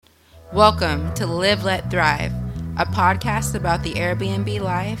Welcome to Live, Let, Thrive, a podcast about the Airbnb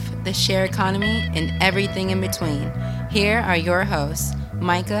life, the share economy, and everything in between. Here are your hosts,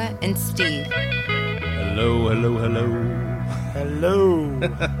 Micah and Steve. Hello, hello, hello. Hello.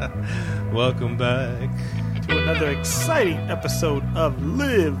 Welcome back to another exciting episode of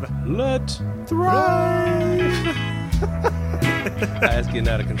Live, Let, Thrive. It's getting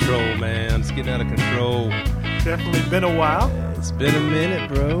out of control, man. It's getting out of control. Definitely been a while. It's been a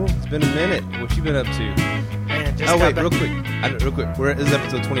minute, bro. It's been a minute. What you been up to? Man, just Real back. quick. This is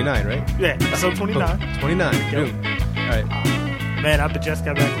episode 29, right? Yeah, episode 29. 29. Yep. Boom. All right. Man, I've just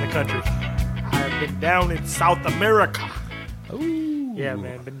got back in the country. I've been down in South America. Ooh. Yeah,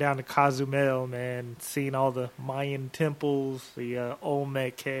 man. Been down to Cozumel, man. Seen all the Mayan temples, the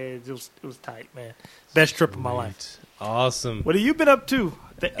Olmec heads. It was tight, man. Best trip of my life. Awesome. What have you been up to?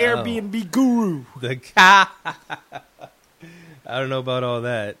 The Airbnb guru. I don't know about all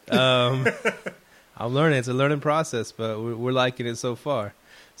that. I'm learning. It's a learning process, but we're liking it so far.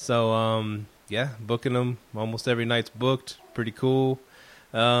 So, yeah, booking them. Almost every night's booked. Pretty cool.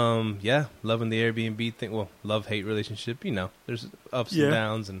 Yeah, loving the Airbnb thing. Well, love-hate relationship. You know, there's ups and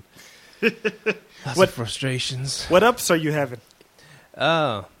downs and lots of frustrations. What ups are you having?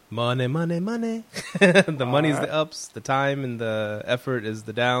 Money. The money's right. the ups. The time and the effort is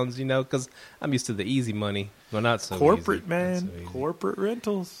the downs, you know, because I'm used to the easy money. Well, not so Corporate, easy. man. Not so easy. Corporate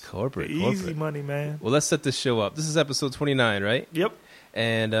rentals. Corporate. Easy money, man. Well, let's set this show up. This is episode 29, right? Yep.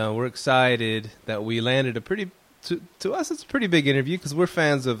 And we're excited that we landed a pretty, to us, it's a pretty big interview because we're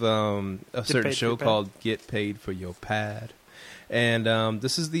fans of a certain show called Get Paid for Your Pad. And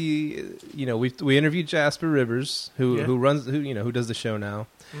this is the, you know, we interviewed Jasper Rivers, who does the show now.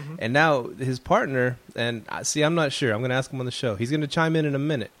 Mm-hmm. And now his partner, and see, I'm not sure. I'm going to ask him on the show. He's going to chime in a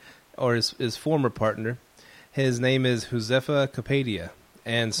minute, or his former partner. His name is Josefa Kapadia.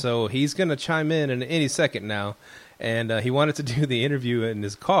 And so he's going to chime in any second now. And he wanted to do the interview in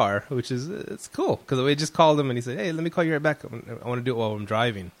his car, which is it's cool because we just called him and he said, "Hey, let me call you right back. I want to do it while I'm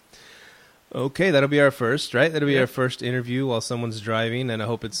driving." Okay, that'll be our first, right? That'll be our first interview while someone's driving, and I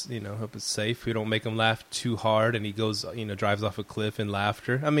hope it's safe. We don't make him laugh too hard, and he goes, drives off a cliff in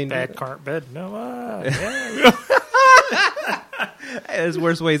laughter. I mean, bad car bed. No, there's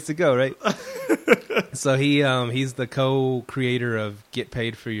worse ways to go, right? So he's the co-creator of Get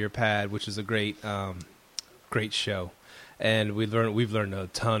Paid for Your Pad, which is a great show, and we've learned a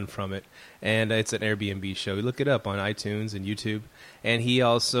ton from it. And it's an Airbnb show. You look it up on iTunes and YouTube. And he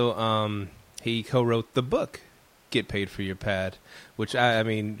also he co-wrote the book Get Paid for Your Pad, which I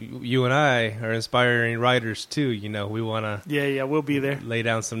mean, you and I are inspiring writers too. You know, we want to we'll be there. Lay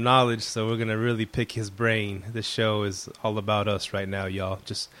down some knowledge, so we're gonna really pick his brain. This show is all about us right now, y'all.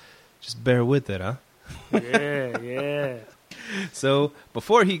 Just bear with it, huh? Yeah. So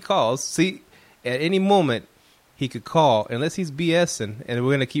before he calls, see, at any moment he could call, unless he's BSing, and we're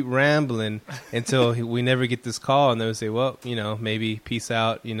going to keep rambling until we never get this call, and then we'll say, well, maybe peace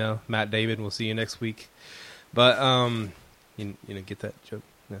out, Matt Damon, we'll see you next week. But, you get that joke?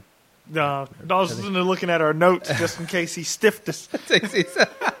 No, I was looking at our notes just in case he stiffed us.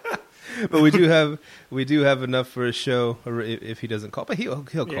 But we do have enough for a show, or if he doesn't call. But he'll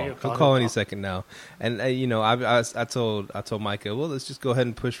call. He'll call any second now. And I told Micah, well, let's just go ahead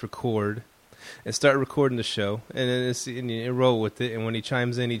and push record and start recording the show, and then you roll with it. And when he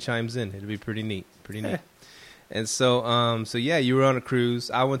chimes in, It'll be pretty neat. And so, you were on a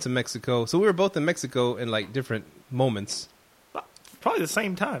cruise. I went to Mexico. So we were both in Mexico in like different moments. Probably the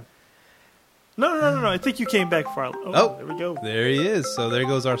same time. No. I think you came back for. Oh, there we go. There he is. So there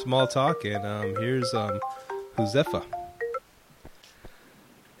goes our small talk, and here's Josefa.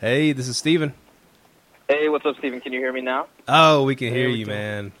 Hey, this is Steven. Hey, what's up, Steven? Can you hear me now? Oh, we can hear you,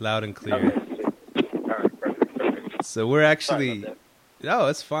 man. Loud and clear. Okay. All right, perfect. So we're actually... Oh,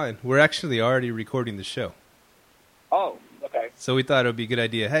 it's fine. We're actually already recording the show. Oh, okay. So we thought it would be a good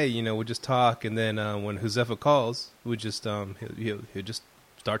idea. Hey, we'll just talk, and then when Josefa calls, we just he'll just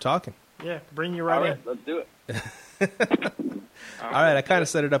start talking. Yeah, bring you right in. Let's do it. All right, I kind of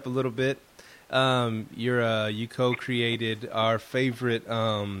set it up a little bit. You co-created our favorite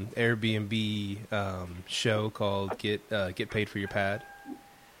Airbnb show called Get Paid for Your Pad.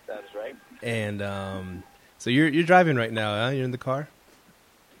 That's right. And so you're driving right now, huh? You're in the car?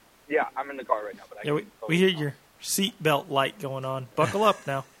 Yeah, I'm in the car right now. But we hear your seatbelt light going on. Buckle up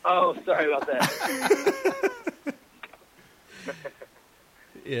now. Oh, sorry about that.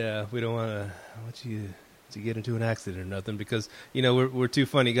 Yeah, we don't want you to get into an accident or nothing because we're two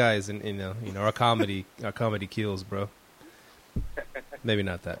funny guys, and our comedy kills, bro. Maybe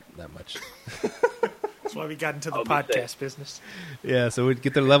not that much. That's why we got into the podcast business. Yeah, so we'd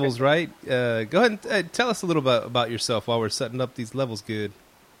get the levels right. Go ahead and tell us a little bit about yourself while we're setting up these levels good.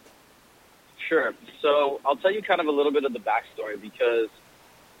 Sure. So I'll tell you kind of a little bit of the backstory, because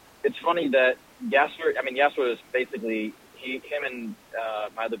it's funny that Jasper is basically, him and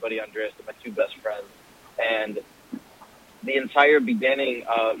my other buddy Andreas are my two best friends. And the entire beginning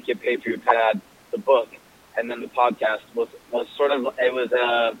of Get Paid for Your Pad, the book, and then the podcast was sort of, it was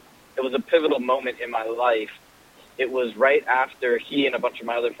a pivotal moment in my life. It was right after he and a bunch of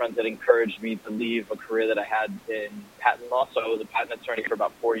my other friends had encouraged me to leave a career that I had in patent law. So I was a patent attorney for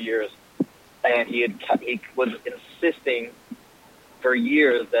about 4 years. And he was insisting for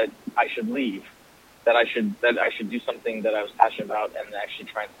years that I should leave, that I should do something that I was passionate about and actually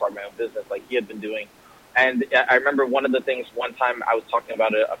try and start my own business like he had been doing. And I remember one of the things, one time I was talking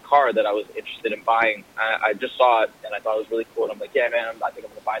about a car that I was interested in buying. I just saw it and I thought it was really cool. And I'm like, yeah, man, I think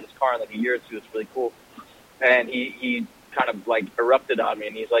I'm going to buy this car in like a year or two. It's really cool. And he kind of like erupted on me,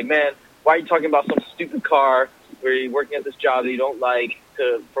 and he's like, man, why are you talking about some stupid car where you're working at this job that you don't like?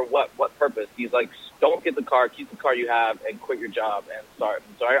 For what purpose? He's like, don't get the car, keep the car you have, and quit your job and start.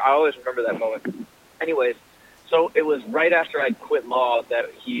 And so I always remember that moment. Anyways, so it was right after I quit law that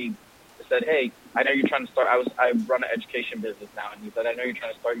he said, hey, I know you're trying to start, I run an education business now, and he said, I know you're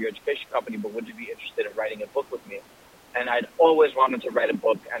trying to start your education company, but would you be interested in writing a book with me? And I'd always wanted to write a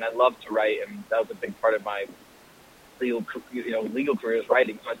book, and I love to write, and that was a big part of my legal career is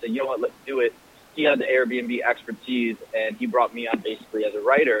writing. So I said, you know what, let's do it. He had the Airbnb expertise, and he brought me on basically as a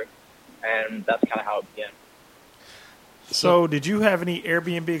writer, and that's kind of how it began. So did you have any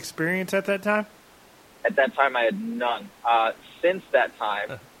Airbnb experience at that time? At that time, I had none. Since that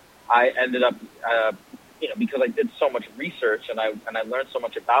time, I ended up, because I did so much research and I learned so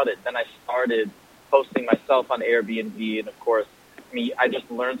much about it, then I started posting myself on Airbnb, and of course, I just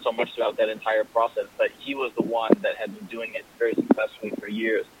learned so much throughout that entire process. But he was the one that had been doing it very successfully for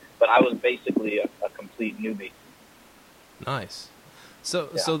years. But I was basically a complete newbie. Nice. So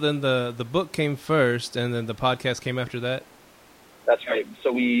then the book came first, and then the podcast came after that? That's right.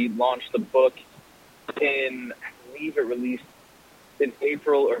 So we launched the book I believe it released in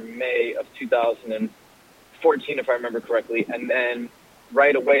April or May of 2014, if I remember correctly. And then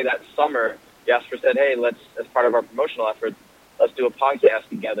right away that summer, Jasper said, hey, as part of our promotional efforts, let's do a podcast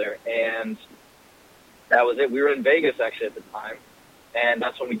together. And that was it. We were in Vegas, actually, at the time. And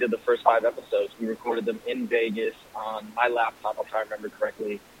that's when we did the first 5 episodes. We recorded them in Vegas on my laptop, if I remember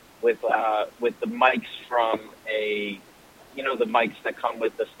correctly, with the mics from the mics that come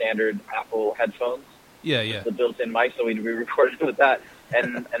with the standard Apple headphones. Yeah. The built-in mic, so we recorded with that,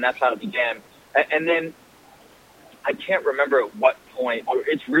 and that's how it began. And then I can't remember at what point, or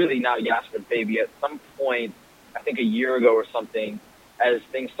it's really now Jasper's baby. At some point, I think a year ago or something, as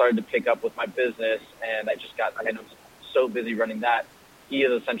things started to pick up with my business, and I was so busy running that, he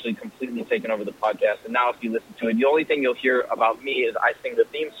has essentially completely taken over the podcast. And now if you listen to it, the only thing you'll hear about me is I sing the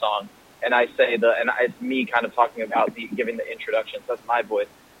theme song, and I say it's me kind of talking about giving the introductions. That's my voice.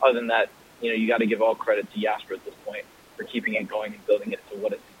 Other than that, you got to give all credit to Jasper at this point for keeping it going and building it to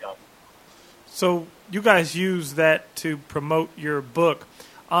what it's become. So you guys use that to promote your book.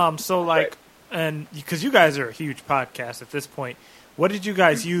 Right. And because you guys are a huge podcast at this point, what did you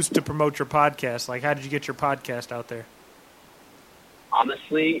guys use to promote your podcast? Like, how did you get your podcast out there?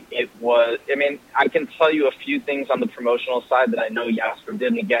 Honestly, I can tell you a few things on the promotional side that I know Jasper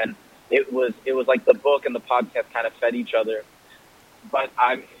did. And again, it was like the book and the podcast kind of fed each other. But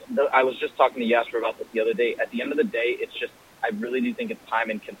I was just talking to Jasper about this the other day. At the end of the day, it's just, I really do think it's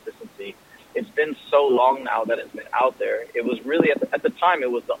time and consistency. It's been so long now that it's been out there. It was really, at the time,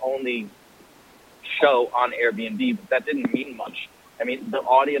 it was the only show on Airbnb, but that didn't mean much. I mean, the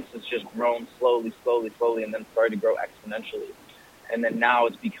audience has just grown slowly, and then started to grow exponentially. And then now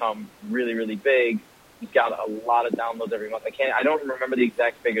it's become really, really big. It's got a lot of downloads every month. I don't remember the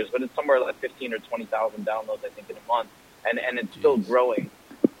exact figures, but it's somewhere like 15 or 20,000 downloads, I think, in a month. And it's still growing.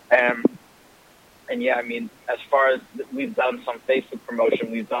 And yeah, I mean, as far as we've done some Facebook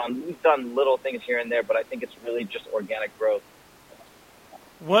promotion, we've done little things here and there, but I think it's really just organic growth.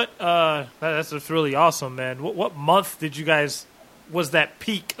 That's just really awesome, man. What month did you guys, was that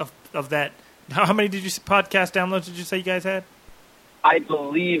peak of that? How many podcast downloads did you say you guys had? I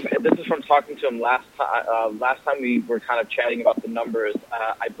believe, this is from talking to him last time we were kind of chatting about the numbers.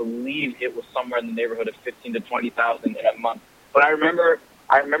 I believe it was somewhere in the neighborhood of 15 to 20,000 in a month. But I remember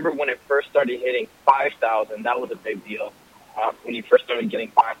when it first started hitting 5,000, that was a big deal. When you first started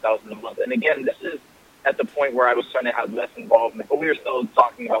getting 5,000 a month. And again, this is at the point where I was starting to have less involvement, but we were still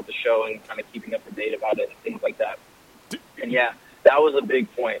talking about the show and kind of keeping up to date about it and things like that. And yeah, that was a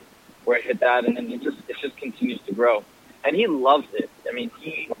big point where it hit that, and then it just continues to grow. And he loves it. I mean,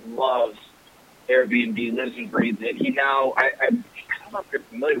 he loves Airbnb, lives and breathes it. He now, I don't know if you're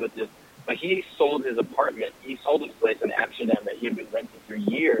familiar with this, but he sold his apartment. He sold his place in Amsterdam that he had been renting for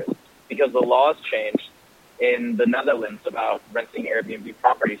years because the laws changed in the Netherlands about renting Airbnb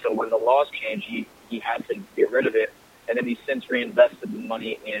property. So when the laws changed, he had to get rid of it. And then he's since reinvested the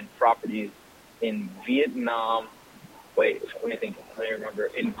money in properties in Vietnam. Wait, let me remember.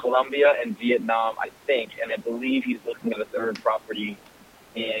 In Colombia and Vietnam, I think. And I believe he's looking at a third property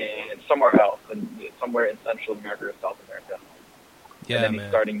in somewhere else, somewhere in Central America or South America. Yeah, and then man. He's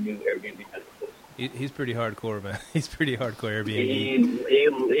starting new Airbnb businesses. He's pretty hardcore, man. He's pretty hardcore Airbnb.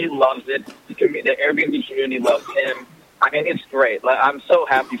 He loves it. The Airbnb community loves him. I mean, it's great. Like, I'm so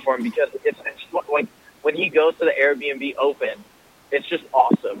happy for him because it's like when he goes to the Airbnb Open, it's just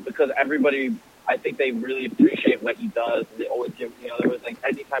awesome because everybody, I think they really appreciate what he does. They always give, there was like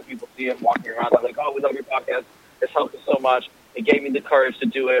anytime people see him walking around, they're like, "Oh, we love your podcast. It's helped us so much. It gave me the courage to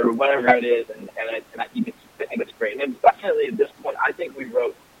do it," or whatever it is, and I think it's great. And definitely at this point, I think we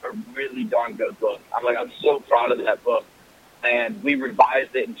wrote a really darn good book. I'm so proud of that book. And we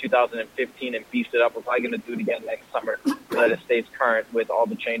revised it in 2015 and beefed it up. We're probably going to do it again next summer so that it stays current with all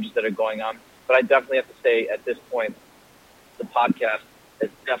the changes that are going on. But I definitely have to say, at this point, the podcast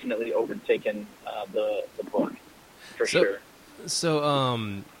has definitely overtaken the book, for sure. So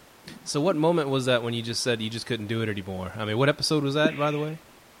what moment was that when you just said you just couldn't do it anymore? I mean, what episode was that, by the way?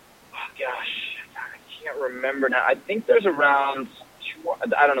 Oh, gosh, I can't remember now. I think there's around...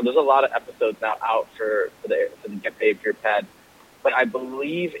 I don't know. There's a lot of episodes now out for the Get Paid for Your Pad, but I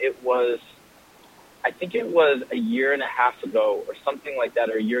believe it was a year and a half ago or something like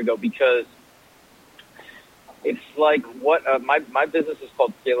that, or a year ago, because it's like what my business is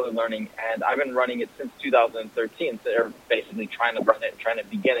called Scalar Learning, and I've been running it since 2013. So they're basically trying to run it and trying to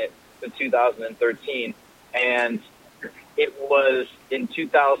begin it since 2013, and it was in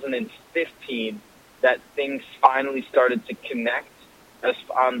 2015 that things finally started to connect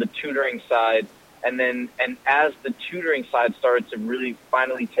on the tutoring side, and as the tutoring side started to really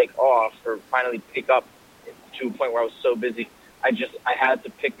finally take off or finally pick up to a point where I was so busy, I had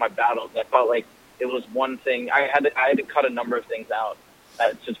to pick my battles. I felt like it was one thing. I had to cut a number of things out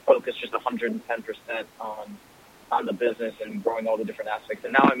to focus just 110% on the business and growing all the different aspects.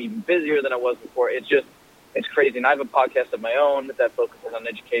 And now I'm even busier than I was before. It's crazy. And I have a podcast of my own that focuses on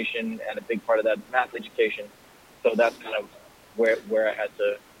education, and a big part of that is math education. So that's kind of where I had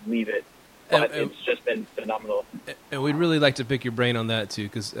to leave it. But it's just been phenomenal. And we'd really like to pick your brain on that too,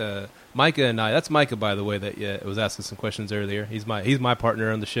 because Micah and I, that's Micah, by the way, that was asking some questions earlier. He's my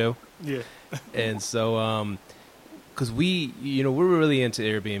partner on the show. Yeah. And so, because we're really into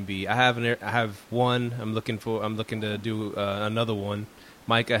Airbnb. I have one. I'm looking to do another one.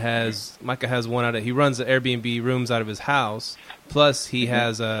 Micah has one he runs the Airbnb rooms out of his house. Plus, he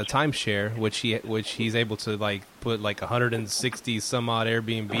has a timeshare, which he's able to like put like 160 some odd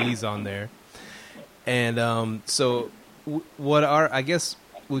Airbnbs on there. And so, I guess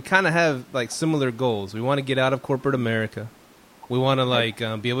we kind of have like similar goals. We want to get out of corporate America. We want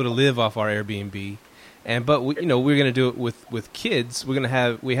to be able to live off our Airbnb, but we're going to do it with kids.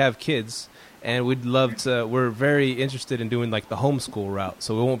 We have kids. And we'd love to. We're very interested in doing like the homeschool route,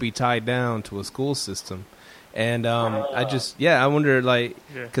 so we won't be tied down to a school system. And I wonder,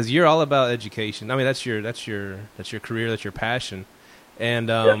 because you're all about education. I mean, that's your career, that's your passion.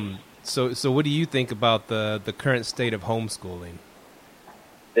 And so what do you think about the current state of homeschooling?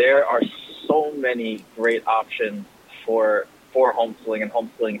 There are so many great options for homeschooling and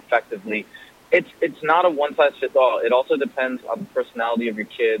homeschooling effectively. It's not a one size fits all. It also depends on the personality of your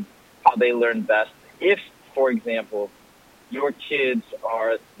kids, how they learn best. If, for example, your kids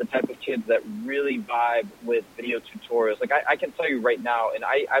are the type of kids that really vibe with video tutorials, like I can tell you right now, and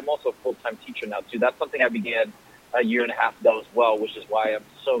I'm also a full-time teacher now too. That's something I began a year and a half ago as well, which is why I'm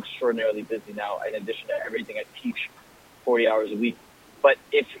so extraordinarily busy now, in addition to everything I teach 40 hours a week. But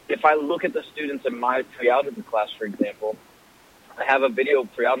if I look at the students in my pre-algebra class, for example, I have a video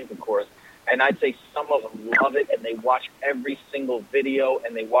pre-algebra course, and I'd say some of them love it, and they watch every single video,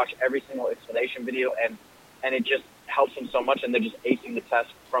 and they watch every single explanation video, and it just helps them so much, and they're just acing the test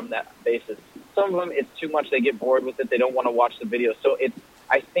from that basis. Some of them, it's too much. They get bored with it. They don't want to watch the video. So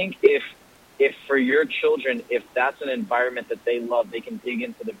I think if for your children, if that's an environment that they love, they can dig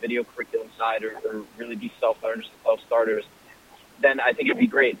into the video curriculum side or really be self-learners, self-starters, then I think it'd be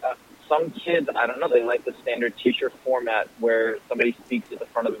great. Some kids, I don't know, they like the standard teacher format where somebody speaks at the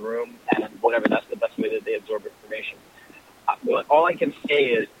front of the room and whatever, that's the best way that they absorb information. All I can say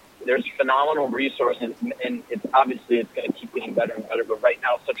is there's phenomenal resources, and it's going to keep getting better and better. But right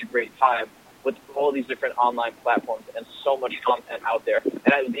now, it's such a great time with all these different online platforms and so much content out there.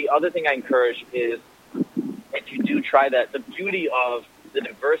 And the other thing I encourage is, if you do try that, the beauty of the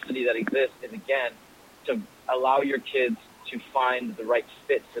diversity that exists is, again, to allow your kids to find the right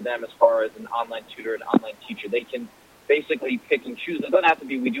fit for them as far as an online tutor, an online teacher. They can basically pick and choose. It doesn't have to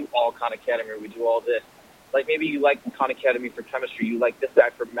be we do all Khan Academy or we do all this. Like maybe you like the Khan Academy for chemistry, you like this guy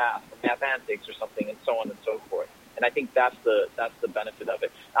for math, or mathematics or something, and so on and so forth. And I think that's the benefit of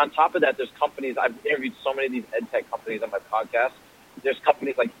it. On top of that, there's companies, I've interviewed so many of these ed tech companies on my podcast. There's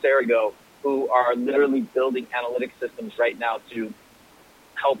companies like Cerigo who are literally building analytic systems right now to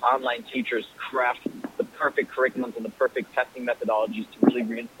help online teachers craft the perfect curriculums and the perfect testing methodologies to really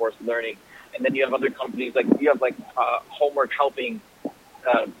reinforce learning. And then you have other companies you have homework helping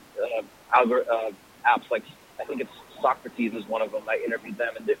apps, like I think it's Socrates is one of them. I interviewed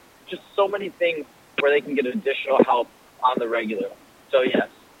them, and there's just so many things where they can get additional help on the regular. So yes,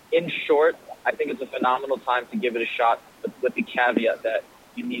 in short, I think it's a phenomenal time to give it a shot, with the caveat that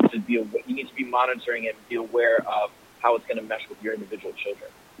you need to be monitoring it and be aware of how it's going to mesh with your individual children.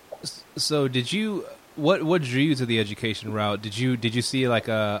 So what drew you to the education route? Did you see like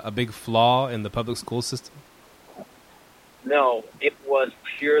a big flaw in the public school system? No, it was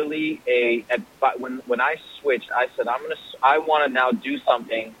purely when I switched, I said I want to now do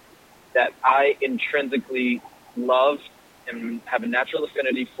something that I intrinsically love and have a natural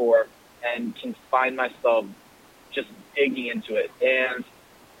affinity for, and can find myself just digging into it. And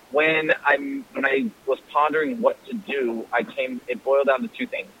when I was pondering what to do, it boiled down to two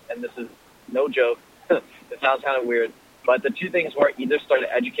things, and this is no joke. It sounds kind of weird, but the two things were either start an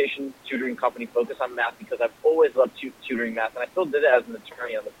education tutoring company focused on math, because I've always loved tutoring math, and I still did it as an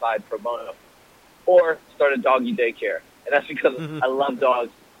attorney on the side pro bono, or start a doggy daycare. And that's because I love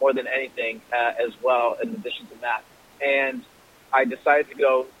dogs more than anything as well, in addition to math. And I decided to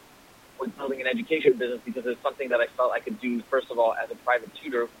go with building an education business because it's something that I felt I could do, first of all, as a private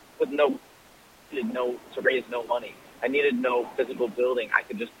tutor with to raise no money. I needed no physical building. I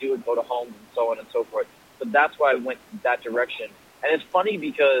could just do it, go to homes, and so on and so forth. So that's why I went that direction. And it's funny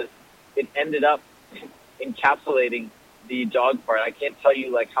because it ended up encapsulating the dog part. I can't tell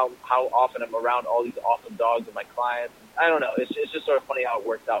you how often I'm around all these awesome dogs with my clients. I don't know. It's just sort of funny how it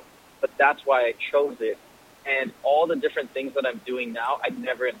worked out. But that's why I chose it. And all the different things that I'm doing now, I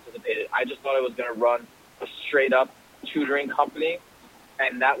never anticipated. I just thought I was going to run a straight-up tutoring company,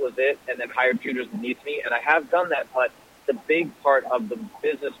 and that was it, and then hire tutors beneath me. And I have done that, but the big part of the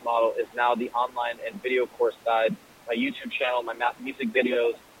business model is now the online and video course side, my YouTube channel, my math music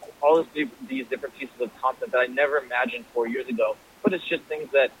videos, all these different pieces of content that I never imagined 4 years ago. But it's just things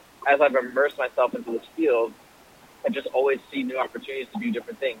that, as I've immersed myself into this field, I just always see new opportunities to do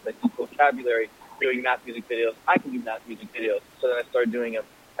different things. I see vocabulary, doing math music videos. I can do math music videos. So then I started doing them.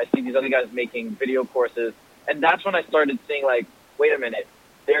 I see these other guys making video courses. And that's when I started seeing, wait a minute,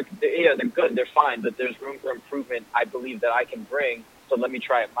 they're good, they're fine, but there's room for improvement I believe that I can bring, so let me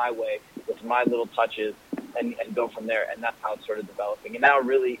try it my way with my little touches and go from there. And that's how it started developing. And now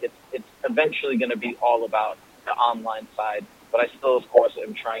really it's eventually going to be all about the online side, but I still, of course,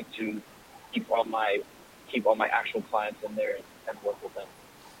 am trying to keep all my actual clients in there and work with them.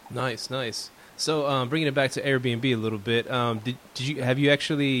 Nice. So, bringing it back to Airbnb a little bit, have you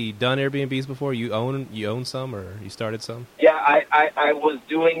actually done Airbnbs before? You own some, or you started some? Yeah, I was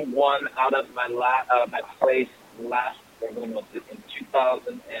doing one out of my place in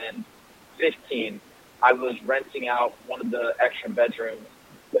 2015. I was renting out one of the extra bedrooms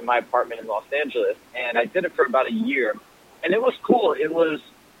in my apartment in Los Angeles, and I did it for about a year, and it was cool. It was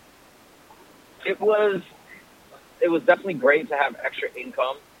definitely great to have extra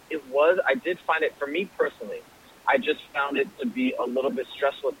income. I did find it, for me personally, I just found it to be a little bit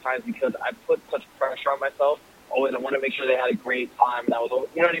stressful at times because I put such pressure on myself. Always, I want to make sure they had a great time. And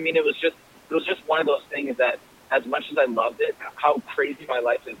you know what I mean? It was just one of those things that, as much as I loved it, how crazy my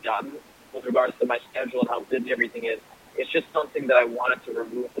life has gotten with regards to my schedule and how busy everything is, it's just something that I wanted to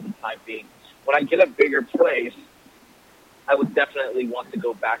remove for the time being. When I get a bigger place, I would definitely want to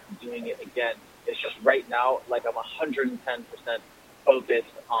go back to doing it again. It's just right now, I'm 110% focused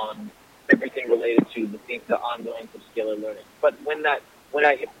on everything related to the ongoing subscalar learning. But when I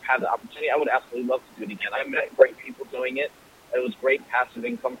have the opportunity, I would absolutely love to do it again. I met great people doing it. It was great passive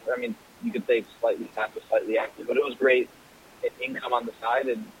income. I mean, you could say slightly passive, slightly active, but it was great income on the side,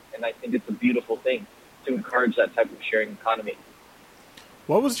 and I think it's a beautiful thing to encourage that type of sharing economy.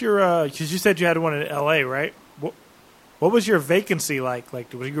 What was your, because you said you had one in L.A., right? What was your vacancy like?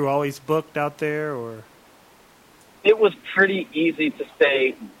 Were you always booked out there, or? It was pretty easy to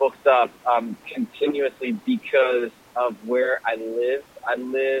stay booked up continuously because of where I lived.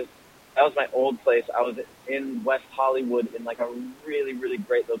 That was my old place. I was in West Hollywood in like a really, really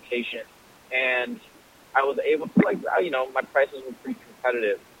great location. And I was able to, like, my prices were pretty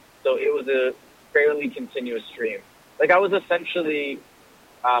competitive. So it was a fairly continuous stream. Like, I was essentially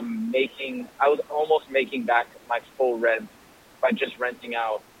I was almost making back my full rent by just renting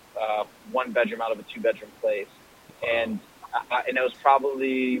out one bedroom out of a 2-bedroom place. And it was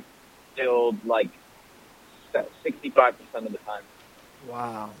probably filled like 65% of the time.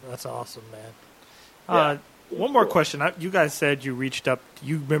 Wow, that's awesome, man. Yeah, one more cool. question. You guys said you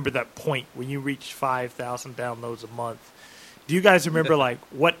remember that point when you reached 5,000 downloads a month. Do you guys remember, like,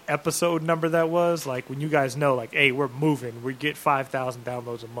 what episode number that was? Like, when you guys know, like, hey, we're moving, we get 5,000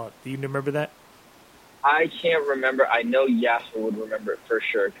 downloads a month. Do you remember that? I can't remember. I know Yasser would remember it for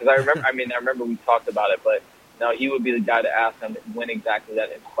sure. Because I remember we talked about it, but no, he would be the guy to ask him when exactly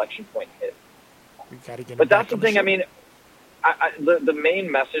that inflection point hit. We gotta get. But that's the thing. I mean, the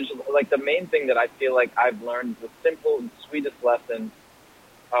main message, like the main thing that I feel like I've learned, the simple and sweetest lesson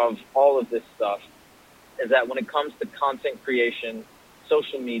of all of this stuff, is that when it comes to content creation,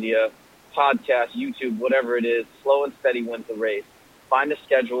 social media, podcast, YouTube, whatever it is, slow and steady wins the race. Find a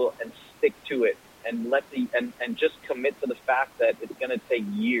schedule and stick to it, and and just commit to the fact that it's going to take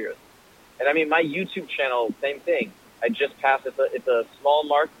years. And I mean, my YouTube channel, same thing. I just passed. It's a small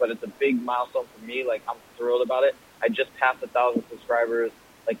mark, but it's a big milestone for me. Like, I'm thrilled about it. I just passed 1,000 subscribers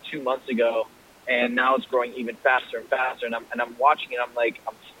like 2 months ago, and now it's growing even faster and faster. And I'm watching it.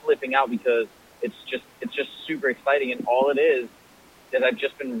 I'm flipping out because it's just super exciting. And all it is I've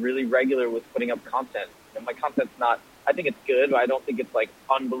just been really regular with putting up content. And my content's not. I think it's good, but I don't think it's like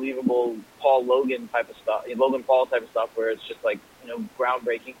unbelievable Logan Paul type of stuff where it's just like,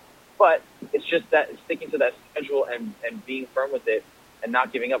 groundbreaking. But it's just that sticking to that schedule and being firm with it and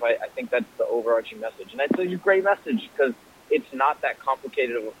not giving up. I think that's the overarching message. And it's a great message because it's not that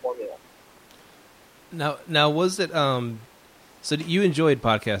complicated of a formula. Now was it, so you enjoyed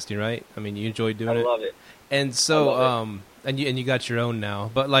podcasting, right? I mean, you enjoyed doing it? I love it. And so, and you got your own now,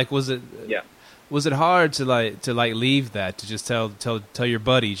 but like, was it hard to leave that, to just tell your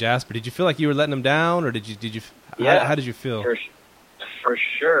buddy Jasper? Did you feel like you were letting him down, or did you how did you feel? For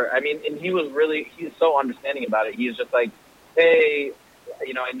sure. I mean, and he's so understanding about it. He's just like, hey,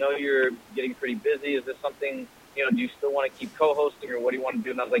 I know you're getting pretty busy. Is this something, do you still want to keep co-hosting, or what do you want to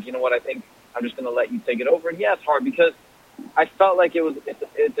do? And I was like, you know what, I think I'm just going to let you take it over. And yeah, it's hard because I felt like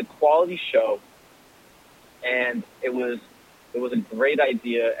it's a quality show, and it was a great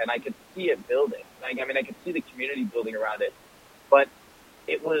idea, and I could see it building. I could see the community building around it. But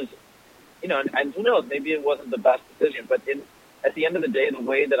it was, and who knows, maybe it wasn't the best decision, but at the end of the day, the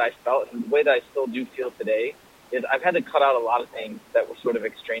way that I felt and the way that I still do feel today is I've had to cut out a lot of things that were sort of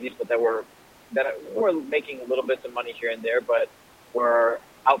extraneous, but that were making a little bits of money here and there, but were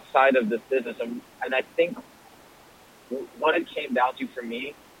outside of this business. And I think what it came down to for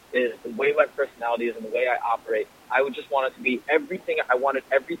me is the way my personality is and the way I operate. I would just want it to be everything. I wanted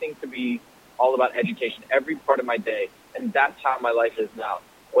everything to be all about education, every part of my day. And that's how my life is now.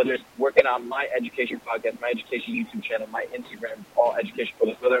 Whether it's working on my education podcast, my education YouTube channel, my Instagram, all education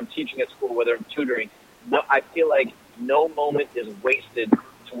podcasts, whether I'm teaching at school, whether I'm tutoring, I feel like no moment is wasted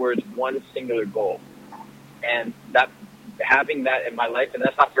towards one singular goal. And that having that in my life, and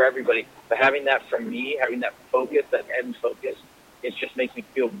that's not for everybody, but having that for me, having that focus, that end focus, it just makes me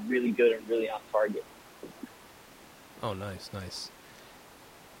feel really good and really on target. Oh, nice.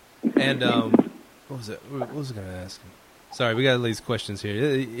 And what was it? What was I going to ask him? Sorry, we got all these questions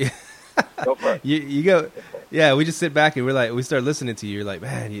here. Go for it. You go. Yeah, we just sit back and we start listening to you. You're like,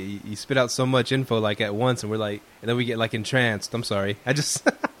 man, you spit out so much info like at once, and and then we get like entranced. I'm sorry, and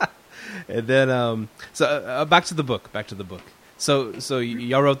then back to the book. So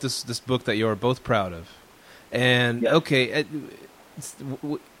y'all wrote this book that you're both proud of, and yes. Okay,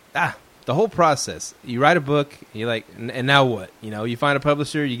 the whole process. You write a book, you're like, and now what? You find a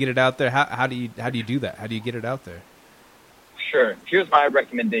publisher, you get it out there. How do you do that? How do you get it out there? Sure. Here's my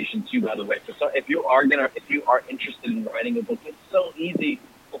recommendation too, by the way. So if you are interested in writing a book, it's so easy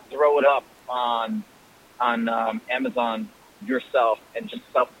to throw it up on Amazon yourself and just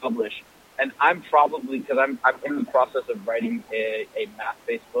self-publish. And I'm probably, because I'm in the process of writing a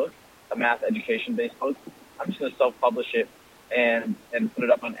math-based book, a math education-based book. I'm just going to self-publish it and put it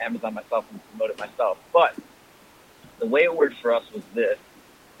up on Amazon myself and promote it myself. But the way it worked for us was this: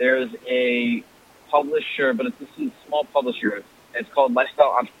 there's a publisher, but this is a small publisher. It's called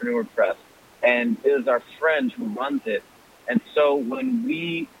Lifestyle Entrepreneur Press, and it is our friend who runs it. And so when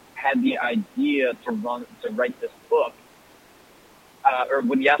we had the idea to write this book, or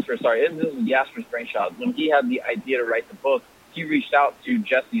when Jasper, this is Jasper's brainchild. When he had the idea to write the book, he reached out to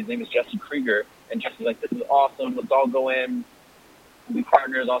Jesse. His name is Jesse Krieger, and Jesse's like, "This is awesome. Let's all go in. We'll be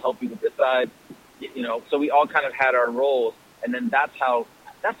partners. I'll help you with this side." So we all kind of had our roles, and then that's how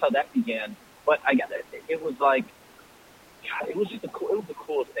that began. But it was like, God, it was just it was the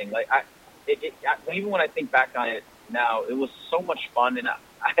coolest thing. Like even when I think back on it now, it was so much fun, and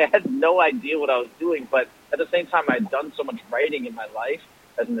I had no idea what I was doing. But at the same time, I had done so much writing in my life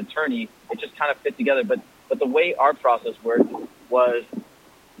as an attorney, it just kind of fit together. But the way our process worked was,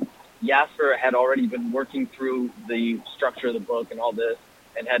 Jasper had already been working through the structure of the book and all this,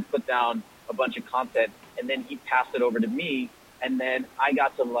 and had put down a bunch of content, and then he passed it over to me, and then I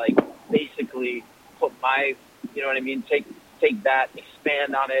got to basically put my, take that,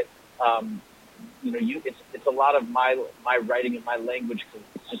 expand on it. It's a lot of my writing and my language, because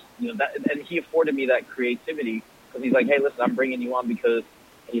it's just that, and he afforded me that creativity, because he's like, "Hey, listen, I'm bringing you on because,"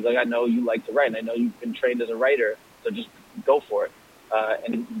 he's like, "I know you like to write, and I know you've been trained as a writer, so just go for it."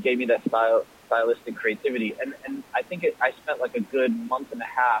 And he gave me that stylistic creativity, and I think I spent like a good month and a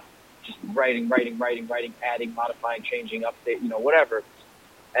half just writing, adding, modifying, changing, update, whatever.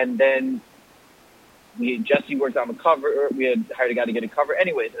 And then Jesse worked on the cover. We had hired a guy to get a cover.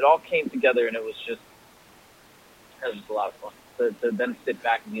 Anyways, it all came together, and it was just a lot of fun to then sit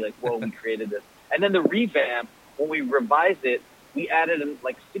back and be like, "Whoa, we created this." And then the revamp, when we revised it, we added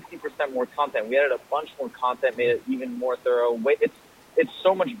like 60% more content. We added a bunch more content, made it even more thorough. It's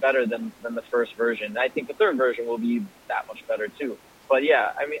so much better than the first version. I think the third version will be that much better too. But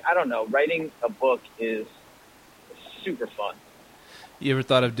yeah, I mean, I don't know. Writing a book is super fun. You ever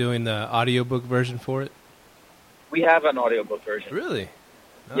thought of doing the audiobook version for it? We have an audiobook version. Really?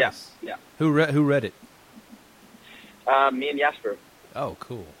 Nice. Yeah. Who read it? Me and Jasper. Oh,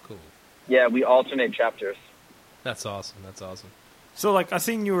 cool. Yeah, we alternate chapters. That's awesome. So, I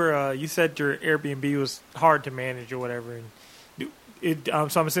seen you said your Airbnb was hard to manage or whatever, and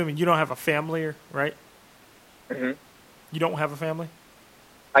so I'm assuming you don't have a family, right? Mm-hmm. You don't have a family?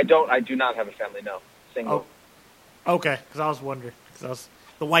 I do not have a family, no. Single. Oh, okay, because I was wondering.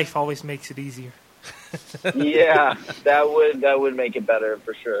 The wife always makes it easier. Yeah, that would make it better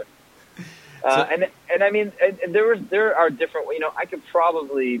for sure. And I mean, there are different. I could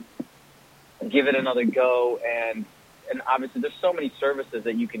probably give it another go, and obviously there's so many services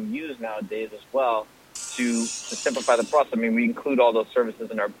that you can use nowadays as well to simplify the process. I mean, we include all those services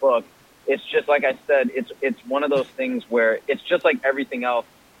in our book. It's just like I said, it's one of those things where it's just like everything else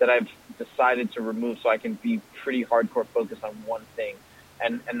that I've decided to remove, so I can be pretty hardcore focused on one thing,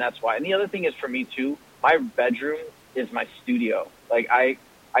 and that's why. And the other thing is, for me too, my bedroom is my studio. Like I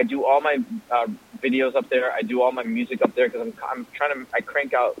do all my videos up there. I do all my music up there because I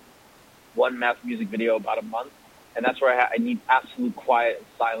crank out one math music video about a month, and that's where I need absolute quiet and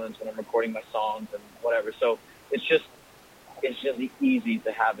silence when I'm recording my songs and whatever. So it's just easy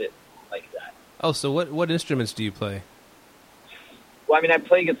to have it like that. Oh, so what instruments do you play? Well, I mean, I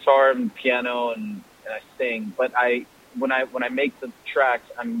play guitar and piano and I sing, but when I make the tracks,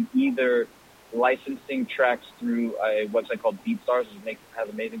 I'm either licensing tracks through a website called BeatStars, which has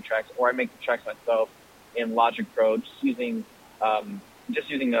amazing tracks, or I make the tracks myself in Logic Pro, just using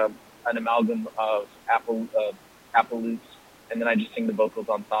an amalgam of Apple loops, and then I just sing the vocals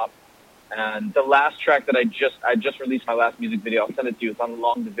on top. And the last track that I just released my last music video, I'll send it to you. It's on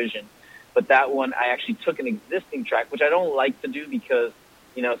Long Division. But that one, I actually took an existing track, which I don't like to do because,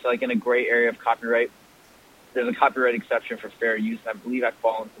 it's like in a gray area of copyright. There's a copyright exception for fair use, and I believe I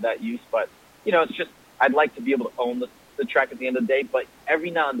fall into that use. But, it's just, I'd like to be able to own the track at the end of the day. But every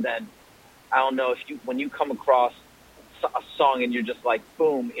now and then, I don't know, when you come across a song and you're just like,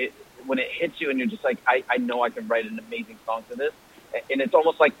 boom, when it hits you and you're just like, I know I can write an amazing song to this. And it's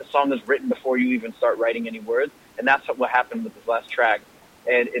almost like the song is written before you even start writing any words. And that's what happened with this last track.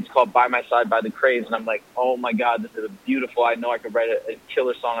 And it's called By My Side by The Craves. And I'm like, oh my God, this is beautiful. I know I could write a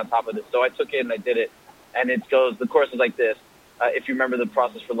killer song on top of this. So I took it and I did it. And the chorus is like this. If you remember the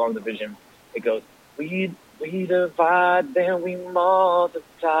process for Long Division, it goes, we divide, then we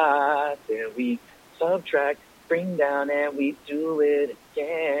multiply, then we subtract, bring down, and we do it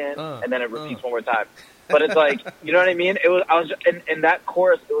again. And then it repeats one more time. But it's like, you know what I mean? And that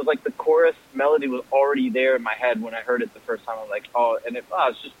chorus, it was like the chorus melody was already there in my head when I heard it the first time. I was like, it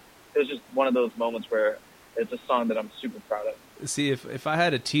was just one of those moments where it's a song that I'm super proud of. See, if I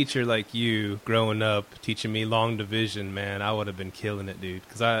had a teacher like you growing up teaching me Long Division, man, I would have been killing it, dude.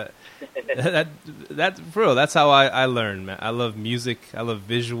 Because for real, that's how I learn, man. I love music. I love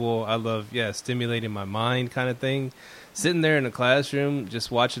visual. I love, stimulating my mind kind of thing. sitting there in the classroom,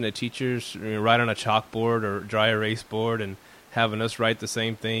 just watching the teachers write on a chalkboard or dry erase board and having us write the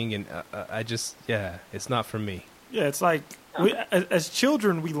same thing. And it's not for me. Yeah, it's like as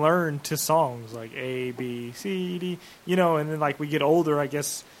children, we learn to songs like A, B, C, D, and then like we get older, I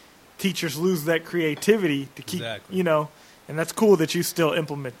guess teachers lose that creativity to keep, and that's cool that you still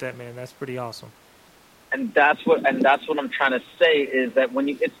implement that, man. That's pretty awesome. And that's what I'm trying to say is that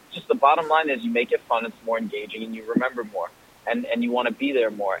it's just the bottom line is you make it fun, it's more engaging, and you remember more, and you want to be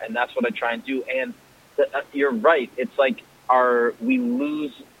there more, and that's what I try and do. And you're right. It's like we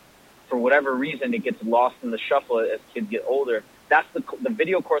lose. For whatever reason, it gets lost in the shuffle as kids get older. That's the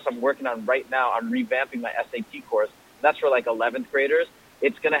video course I'm working on right now. I'm revamping my SAT course. That's for like 11th graders.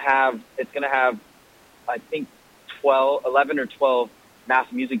 It's gonna have I think 11 or 12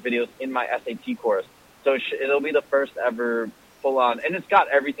 math music videos in my SAT course. So it'll be the first ever full on, and it's got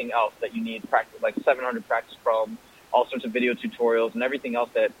everything else that you need, practice, like 700 practice problems, all sorts of video tutorials, and everything else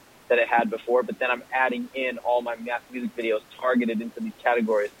that it had before. But then I'm adding in all my math music videos targeted into these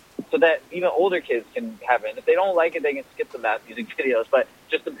categories, so that even older kids can have it. And if they don't like it, they can skip the math music videos. But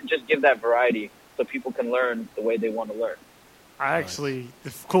just give that variety so people can learn the way they want to learn.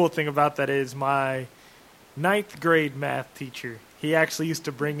 The cool thing about that is my 9th grade math teacher, he actually used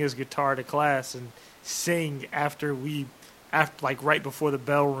to bring his guitar to class and sing after right before the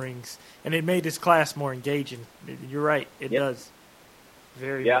bell rings. And it made his class more engaging. You're right. It does.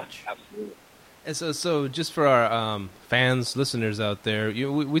 Very much. Yeah, absolutely. And so just for our fans, listeners out there,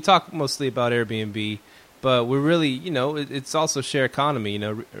 we talk mostly about Airbnb, but we're really, it's also share economy.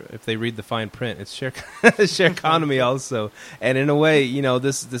 If they read the fine print, it's share economy also. And in a way,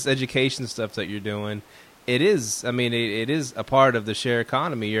 this education stuff that you're doing, it is. I mean, it is a part of the share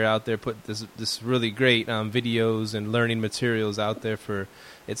economy. You're out there put this really great videos and learning materials out there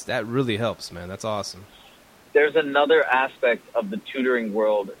that really helps, man. That's awesome. There's another aspect of the tutoring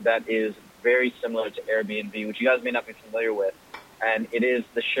world that is very similar to Airbnb, which you guys may not be familiar with, and it is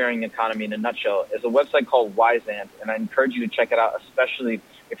the sharing economy in a nutshell. It's a website called Wyzant, and I encourage you to check it out, especially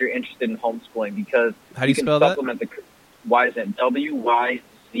if you're interested in homeschooling, because how do you spell supplement that? Wyzant, WYZAN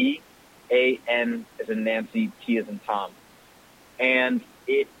as in Nancy, T as in Tom, and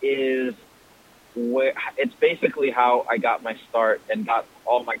it's basically how I got my start and got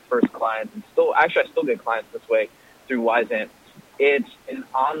all my first clients, and I still get clients this way through Wyzant. It's an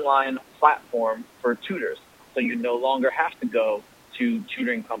online platform for tutors, so you no longer have to go to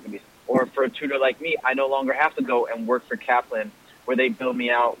tutoring companies. Or for a tutor like me, I no longer have to go and work for Kaplan, where they bill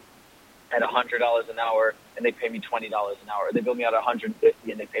me out at $100 an hour and they pay me $20 an hour. They bill me out at $150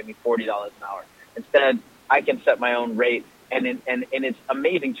 and they pay me $40 an hour. Instead, I can set my own rate, and it's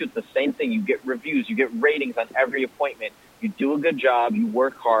amazing too. It's the same thing. You get reviews, you get ratings on every appointment. You do a good job, you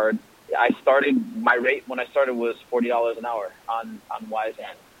work hard. My rate when I started was $40 an hour on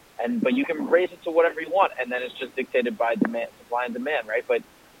Wyzant. But you can raise it to whatever you want, and then it's just dictated by supply and demand, right? But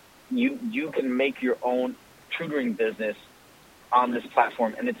you can make your own tutoring business on this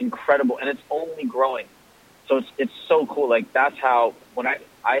platform, and it's incredible, and it's only growing. So it's so cool. Like, that's how, when I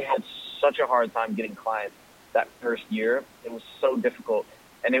had such a hard time getting clients that first year. It was so difficult,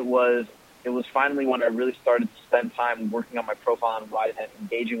 and it was finally when I really started to spend time working on my profile on Wyzant,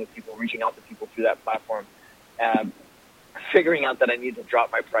 engaging with people, reaching out to people through that platform, figuring out that I need to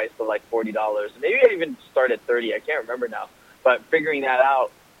drop my price to like $40. Maybe I even start at $30. I can't remember now. But figuring that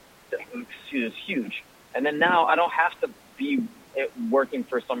out is huge. And then now I don't have to be working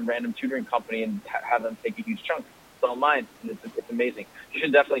for some random tutoring company and have them take a huge chunk. It's all mine. It's amazing. You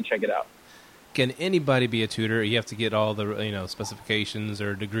should definitely check it out. Can anybody be a tutor? You have to get all the specifications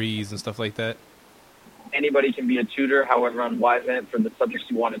or degrees and stuff like that? Anybody can be a tutor. However, on Wyzant, for the subjects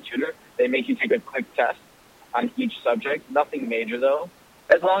you want to tutor, they make you take a quick test on each subject. Nothing major, though.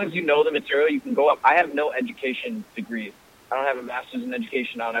 As long as you know the material, you can go up. I have no education degrees. I don't have a master's in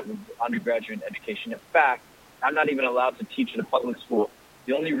education. I don't have an undergraduate in education. In fact, I'm not even allowed to teach at a public school.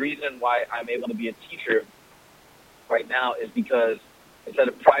 The only reason why I'm able to be a teacher right now is because it's at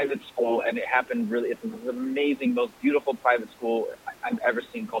a private school, and it happened really. It's an amazing, most beautiful private school I've ever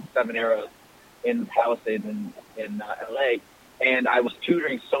seen, called Seven Arrows in the Palisades in LA. And I was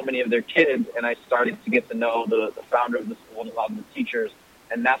tutoring so many of their kids, and I started to get to know the founder of the school and a lot of the teachers,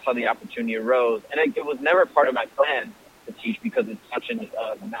 and that's how the opportunity arose. And it was never part of my plan to teach because it's such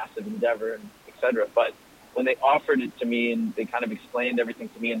a massive endeavor, and et cetera. But when they offered it to me and they kind of explained everything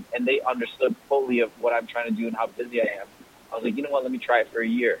to me, and they understood fully of what I'm trying to do and how busy I am, I was like, you know what, let me try it for a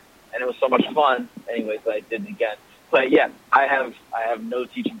year. And it was so much fun, anyways, that I did it again. But yeah, I have no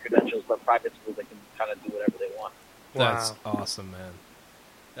teaching credentials, but private schools, they can kind of do whatever they want. That's awesome, man.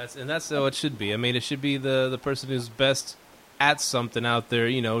 That's how it should be. I mean, it should be the person who's best at something out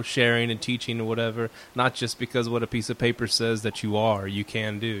there, sharing and teaching or whatever, not just because what a piece of paper says that you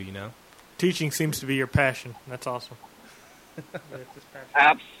can do, Teaching seems to be your passion. That's awesome.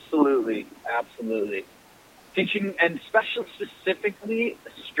 Absolutely. Teaching, and specifically,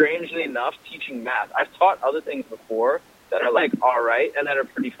 strangely enough, teaching math. I've taught other things before that are like all right and that are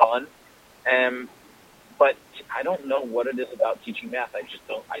pretty fun, but I don't know what it is about teaching math. I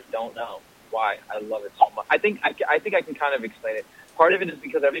don't know why. I love it so much. I think I can kind of explain it. Part of it is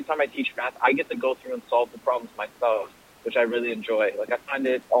because every time I teach math, I get to go through and solve the problems myself, which I really enjoy. Like, I find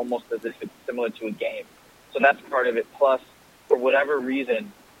it almost as if it's similar to a game. So that's part of it. Plus, for whatever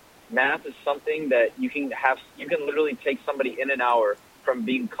reason, math is something that you can literally take somebody in an hour from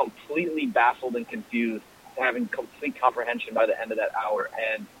being completely baffled and confused to having complete comprehension by the end of that hour.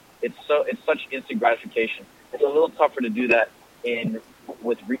 And it's such instant gratification. It's a little tougher to do that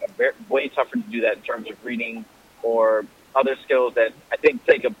way tougher to do that in terms of reading or other skills that I think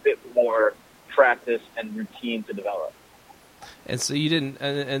take a bit more practice and routine to develop. And so you didn't,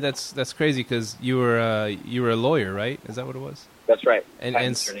 and that's crazy because you were a lawyer, right? Is that what it was? That's right. And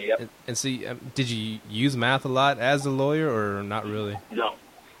attorney, yep. and so did you use math a lot as a lawyer, or not really? No.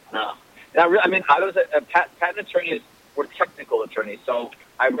 Not really. I mean, I was a patent attorneys were technical attorneys, so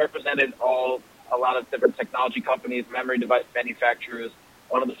I represented a lot of different technology companies, memory device manufacturers.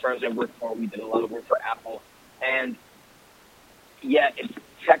 One of the firms I worked for, we did a lot of work for Apple, and yeah, it's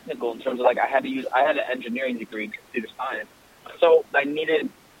technical in terms of, like, I had an engineering degree in computer science, so I needed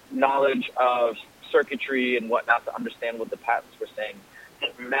knowledge of circuitry and whatnot to understand what the patents were saying.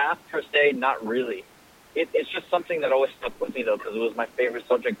 Math per se, not really. It's just something that always stuck with me, though, because it was my favorite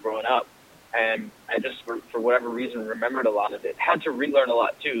subject growing up, and I just, for whatever reason, remembered a lot of it. Had to relearn a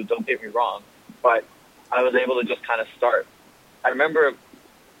lot too, don't get me wrong, but I was able to just kind of start. I remember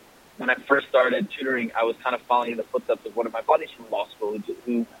when I first started tutoring, I was kind of following in the footsteps of one of my buddies from law school,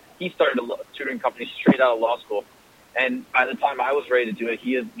 who he started a tutoring company straight out of law school. And by the time I was ready to do it,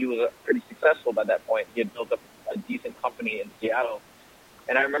 he was pretty successful by that point. He had built up a decent company in Seattle.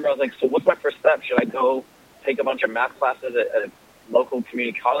 And I remember I was like, so what's my first step? Should I go take a bunch of math classes at a local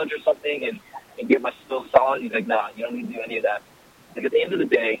community college or something and get my skills solid? He's like, nah, you don't need to do any of that. Like, at the end of the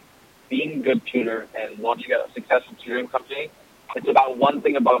day, being a good tutor and launching a successful tutoring company, it's about one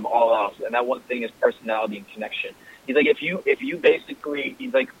thing above all else, and that one thing is personality and connection. He's like, if you basically,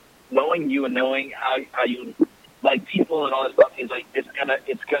 he's like, knowing you and knowing how you like people and all this stuff, he's like, it's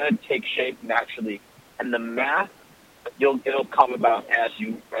gonna take shape naturally, and the math, it'll come about as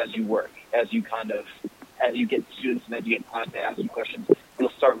you work, as you get students and as you get clients to ask you questions, you'll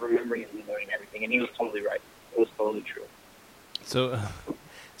start remembering and learning everything. And he was totally right. It was totally true.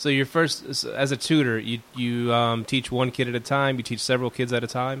 So your first, as a tutor, you teach one kid at a time? You teach several kids at a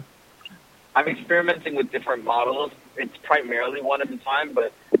time? I'm experimenting with different models. It's primarily one at a time,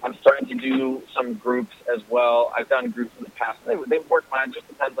 but I'm starting to do some groups as well. I've done groups in the past. They work fine. It just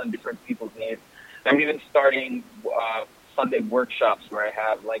depends on different people's needs. I'm even starting Sunday workshops where I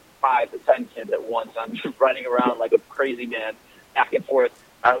have like 5 to 10 kids at once. I'm just running around like a crazy man, back and forth,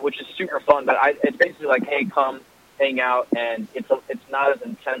 which is super fun. But it's basically like, hey, come hang out, and it's not as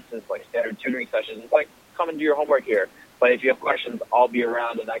intense as like standard tutoring sessions. It's like, come and do your homework here. But if you have questions, I'll be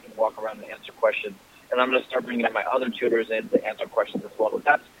around and I can walk around and answer questions. And I'm going to start bringing in my other tutors in to answer questions as well. But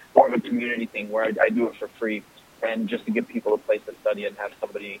that's more of a community thing where I do it for free, and just to give people a place to study and have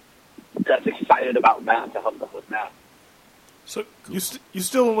somebody that's excited about math to help them with math. So you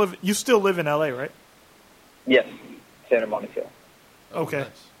still live in LA, right? Yes, Santa Monica. Okay.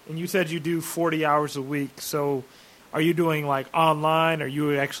 Nice. And you said you do 40 hours a week. So are you doing like online, or are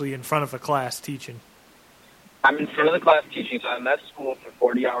you actually in front of a class teaching? I'm in front of the class teaching, so I'm at school for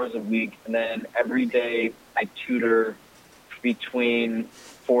 40 hours a week, and then every day I tutor between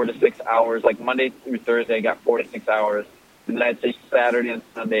 4 to 6 hours. Like Monday through Thursday, I got 4 to 6 hours. And then I'd say Saturday and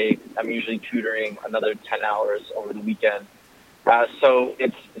Sunday, I'm usually tutoring another 10 hours over the weekend. So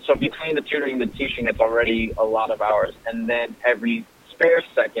between the tutoring and the teaching, it's already a lot of hours. And then every spare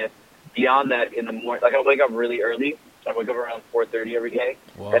second, beyond that, in the morning, like I wake up really early. So I wake up around 4:30 every day.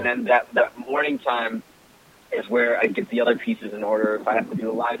 Whoa. And then that morning time is where I get the other pieces in order. If I have to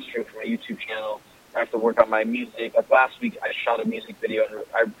do a live stream for my YouTube channel, I have to work on my music. Like last week, I shot a music video, and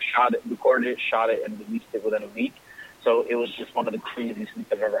I recorded it, shot it, and released it within a week. So it was just one of the craziest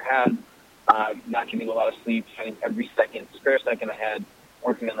weeks I've ever had. Not getting a lot of sleep, spending every spare second I had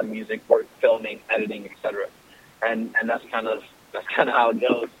working on the music, filming, editing, etc. And that's kind of how it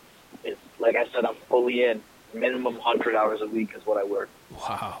goes. It's like I said, I'm fully in. Minimum 100 hours a week is what I work.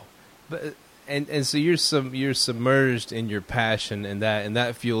 Wow. But And so you're submerged in your passion, and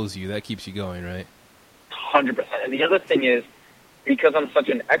that fuels you. That keeps you going, right? 100%. And the other thing is, because I'm such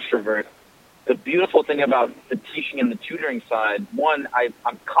an extrovert, the beautiful thing about the teaching and the tutoring side, one,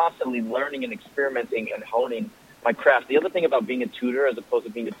 I'm constantly learning and experimenting and honing my craft. The other thing about being a tutor as opposed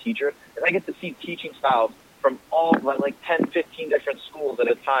to being a teacher is I get to see teaching styles from all, like 10, 15 different schools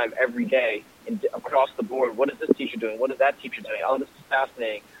at a time every day across the board. What is this teacher doing? What is that teacher doing? Oh, this is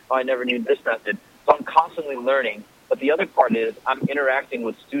fascinating. Oh, I never knew this method. So I'm constantly learning. But the other part is I'm interacting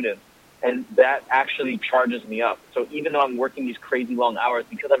with students, and that actually charges me up. So even though I'm working these crazy long hours,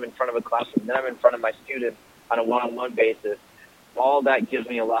 because I'm in front of a classroom, then I'm in front of my students on a one-on-one basis, all that gives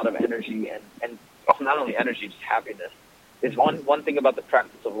me a lot of energy and not only energy, just happiness. There's one thing about the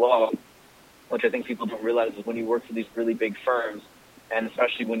practice of law, which I think people don't realize, is when you work for these really big firms, and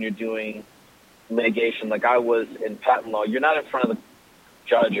especially when you're doing litigation, like I was in patent law, you're not in front of the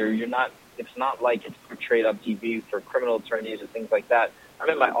judge, or it's not like it's portrayed on TV for criminal attorneys and things like that. I'm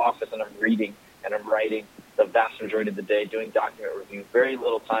in my office and I'm reading and I'm writing the vast majority of the day, doing document review. Very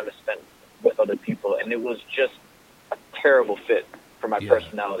little time is spent with other people, and it was just a terrible fit for my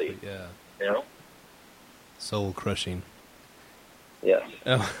personality. Yeah. You know? Soul crushing. Yes.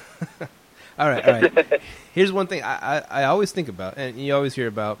 Oh. All right. Here's one thing I always think about, and you always hear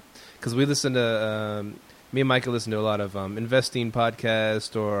about, because we listen to, me and Micah listen to a lot of investing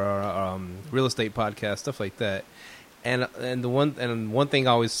podcasts or real estate podcasts, stuff like that. And one thing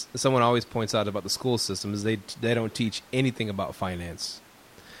someone always points out about the school system is they don't teach anything about finance,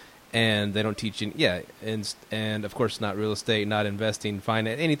 and they don't teach and of course not real estate, not investing,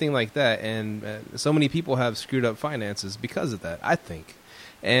 finance, anything like that. And so many people have screwed up finances because of that, I think.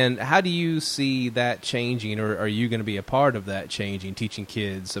 And how do you see that changing, or are you going to be a part of that changing, teaching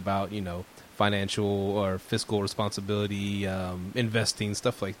kids about, financial or fiscal responsibility, investing,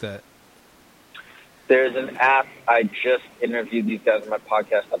 stuff like that? There's an app. I just interviewed these guys on my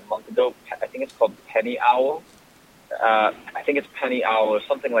podcast a month ago. I think it's called Penny Owl. I think it's Penny Owl or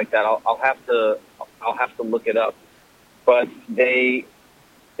something like that. I'll have to look it up. But there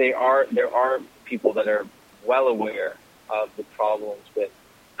are people that are well aware of the problems with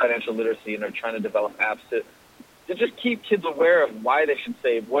financial literacy and are trying to develop apps to just keep kids aware of why they should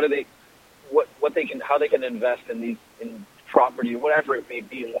save, how they can invest in property, whatever it may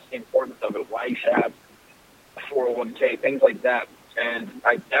be, and what's the importance of it, why you should have a 401k, things like that. And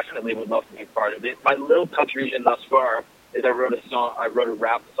I definitely would love to be part of it. My little contribution thus far is I wrote a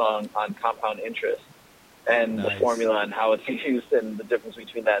rap song on compound interest and the formula and how it's used and the difference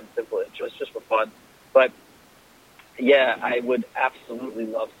between that and simple interest, just for fun. But yeah, I would absolutely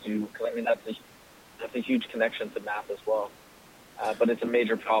love to, because I mean that's a huge connection to math as well. But it's a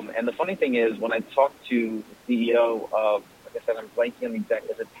major problem. And the funny thing is, when I talked to the CEO of, like I said, I'm blanking on the exact,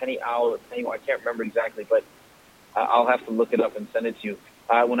 is it Penny Owl or Penny Owl? I can't remember exactly, but I'll have to look it up and send it to you.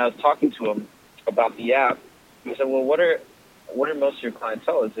 When I was talking to him about the app, he said, well, what are most of your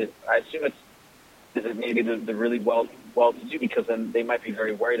clientele? I assume is it maybe the really well-to-do, because then they might be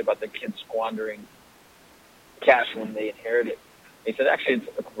very worried about their kids squandering cash when they inherit it. He said, actually,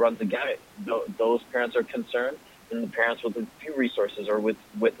 it runs the gamut. Those parents are concerned, and the parents with a few resources or with,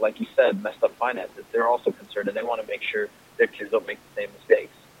 like you said, messed up finances, they're also concerned, and they want to make sure their kids don't make the same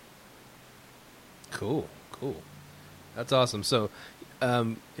mistakes. Cool. That's awesome. So,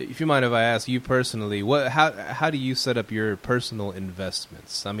 if you mind if I ask you personally, how do you set up your personal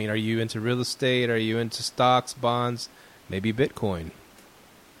investments? I mean, are you into real estate? Are you into stocks, bonds, maybe Bitcoin?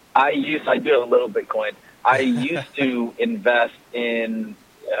 I do a little Bitcoin. I used to invest in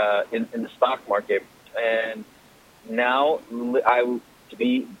the stock market, and now, to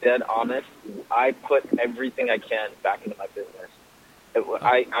be dead honest, I put everything I can back into my business.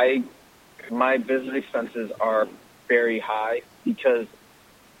 My business expenses are very high because,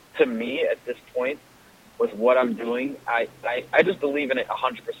 to me, at this point, with what I'm doing, I just believe in it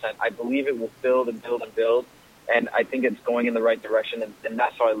 100%. I believe it will build and build and build, and I think it's going in the right direction, and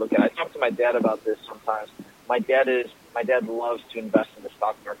that's how I look at it. I talk to my dad about this sometimes. My dad loves to invest in the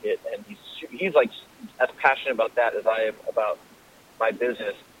stock market, and he's like as passionate about that as I am about my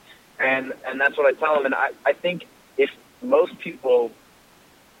business, and that's what I tell him. And I think if most people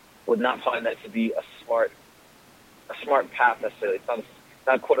would not find that to be a smart path necessarily, it's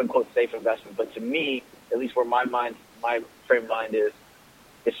not quote unquote safe investment, but to me, at least where my frame of mind is,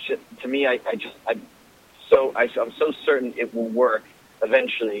 it's just, to me, I'm so certain it will work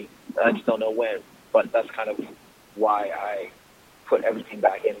eventually. I just don't know when, but that's kind of why I put everything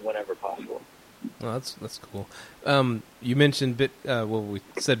back in whenever possible. Oh, that's cool. You mentioned we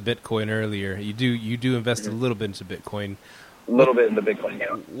said Bitcoin earlier. You do invest a little bit into Bitcoin. A little bit in the Bitcoin,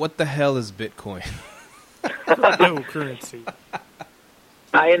 yeah. What the hell is Bitcoin? Cryptocurrency.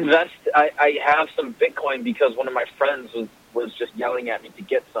 I have some Bitcoin because one of my friends was just yelling at me to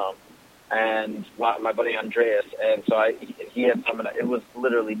get some, and my buddy Andreas, and so he had some, and it was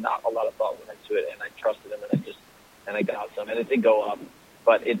literally not a lot of thought went into it, and I trusted him, and I got some, and it did go up,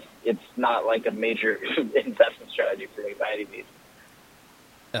 but it's not like a major investment strategy for me by any means.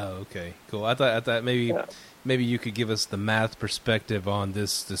 Oh, okay, cool. I thought maybe you could give us the math perspective on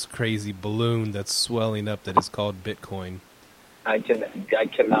this crazy balloon that's swelling up that is called Bitcoin. I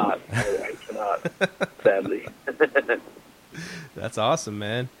cannot, sadly. That's awesome,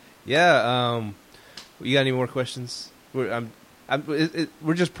 man. Yeah. You got any more questions? We're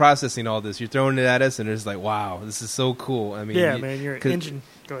just processing all this. You're throwing it at us, and it's like, wow, this is so cool. I mean, yeah, man, you're an engine.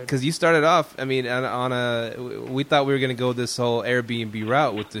 Go ahead. Because you started off, I mean, we thought we were going to go this whole Airbnb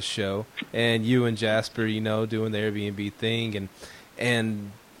route with this show, and you and Jasper, doing the Airbnb thing,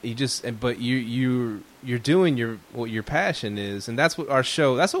 and you just, but you're doing what your passion is, and that's what our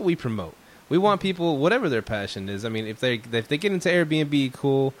show. That's what we promote. We want people, whatever their passion is. I mean, if they get into Airbnb,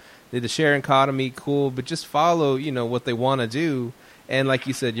 cool. The sharing economy, cool. But just follow, what they want to do. And like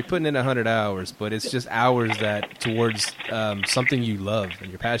you said, you're putting in 100 hours, but it's just hours that towards something you love and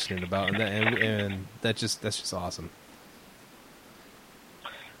you're passionate about, and that's just awesome.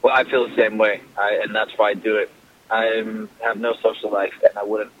 Well, I feel the same way, and that's why I do it. I have no social life, and I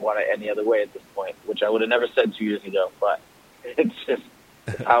wouldn't want it any other way at this point, which I would have never said 2 years ago. But it's just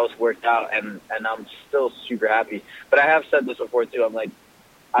how it's worked out, and I'm still super happy. But I have said this before too. I'm like,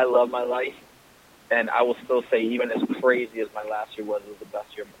 I love my life, and I will still say, even as crazy as my last year was, it was the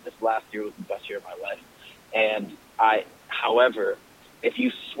best year. This last year was the best year of my life. And however, if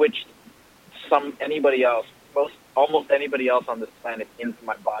you switched anybody else, almost anybody else on this planet into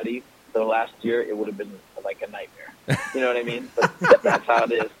my body for the last year, it would have been like a nightmare. You know what I mean? But that's how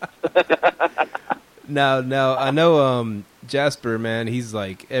it is. Now I know Jasper, man. He's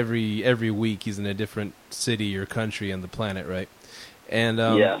like every week he's in a different city or country on the planet, right? And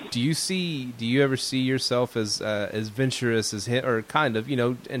yeah. Do you ever see yourself as venturous as him, or kind of,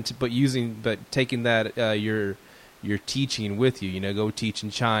 but taking that your teaching with you, go teach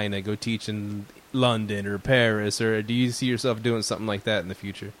in China, go teach in London or Paris, or do you see yourself doing something like that in the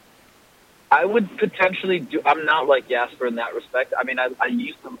future? I would potentially do. I'm not like Jasper in that respect. I mean, I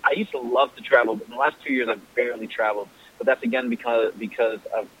used to love to travel, but in the last 2 years I've barely traveled. But that's again because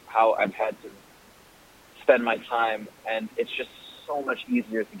of how I've had to spend my time, and it's just so much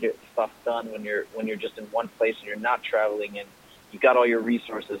easier to get stuff done when you're just in one place and you're not traveling and you've got all your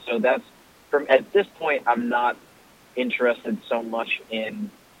resources. So at this point, I'm not interested so much in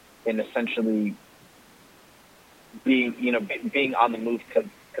essentially being on the move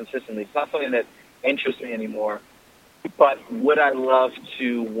consistently. It's not something that interests me anymore. But would I love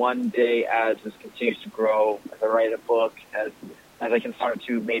to one day, as this continues to grow, as I write a book, as I can start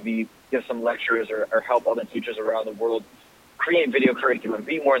to maybe give some lectures or help other teachers around the world create video curriculum,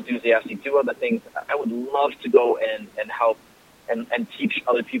 be more enthusiastic, do other things. I would love to go and help and teach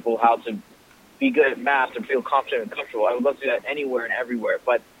other people how to be good at math and feel confident and comfortable. I would love to do that anywhere and everywhere.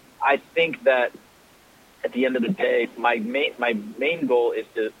 But I think that at the end of the day, my main goal is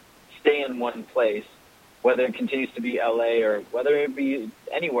to stay in one place, whether it continues to be LA or whether it be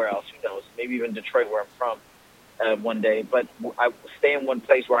anywhere else, who knows, maybe even Detroit where I'm from one day. But I stay in one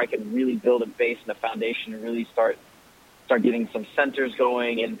place where I can really build a base and a foundation and really start getting some centers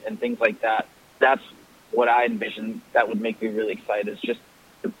going and things like that. That's what I envision that would make me really excited, is just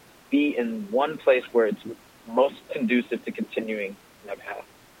to be in one place where it's most conducive to continuing that path.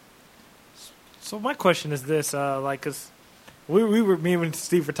 So my question is this, because me and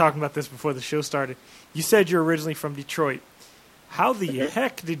Steve were talking about this before the show started. You said you're originally from Detroit. How the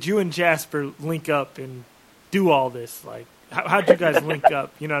heck did you and Jasper link up and do all this? Like, how'd you guys link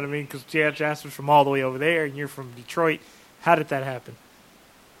up? You know what I mean? Because Jasper's from all the way over there, and you're from Detroit. How did that happen?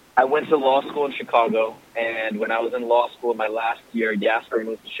 I went to law school in Chicago, and when I was in law school my last year, Jasper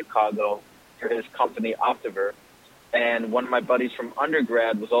moved to Chicago for his company, Optiver. And one of my buddies from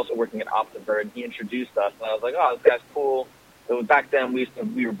undergrad was also working at Optiver, and he introduced us. And I was like, oh, this guy's cool. So back then, we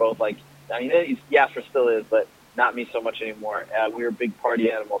were both like, I mean, Jasper still is, but not me so much anymore. We were big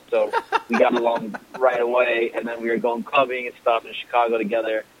party animals, so we got along right away. And then we were going clubbing and stuff in Chicago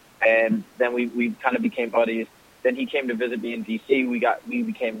together. And then we kind of became buddies. Then he came to visit me in D.C. We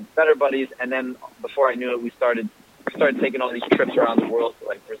became better buddies. And then before I knew it, we started taking all these trips around the world to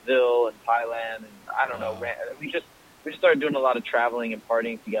like Brazil and Thailand, and I don't know. We just started doing a lot of traveling and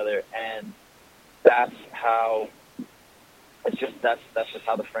partying together, and that's just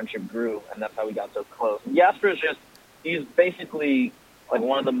how the friendship grew, and that's how we got so close. Jasper is just he's basically like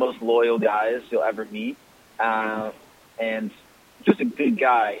one of the most loyal guys you'll ever meet, and just a good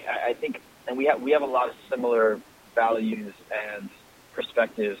guy. I think, and we have a lot of similar values and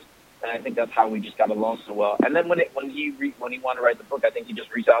perspectives, and I think that's how we just got along so well. And then when he wanted to write the book, I think he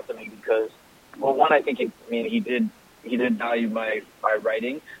just reached out to me because, well, one, I think he did value my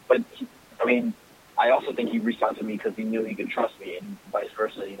writing, but I also think he reached out to me because he knew he could trust me, and vice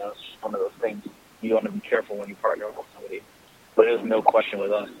versa. You know, it's just one of those things. You want to be careful when you partner with somebody, but there's no question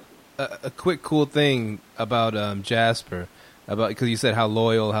with us. A quick cool thing about Jasper, because you said how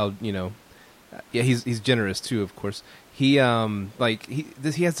loyal, how he's generous too, of course. He he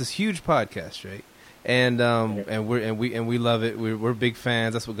has this huge podcast, right? And we love it. We're big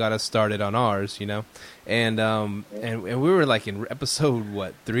fans. That's what got us started on ours, And we were like in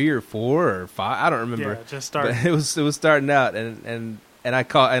episode 3 or 4 or 5. I don't remember. Yeah, just started. But it was starting out, and I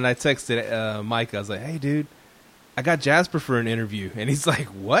texted Mike. I was like, "Hey, dude, I got Jasper for an interview," and he's like,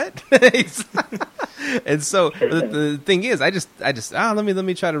 "What?" And so the thing is, I just let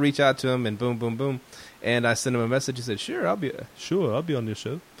me try to reach out to him, and boom, boom, boom. And I sent him a message. He said, "Sure, I'll be on this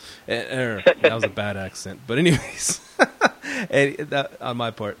show." And, that was a bad accent, but anyways, on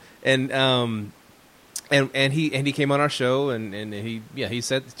my part. And he came on our show, and he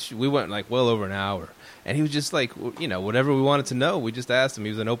said we went like well over an hour, and he was just like, whatever we wanted to know, we just asked him.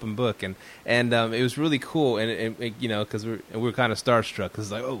 He was an open book, and it was really cool, and because we were kind of starstruck because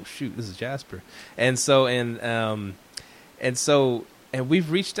it's like, oh shoot, this is Jasper, and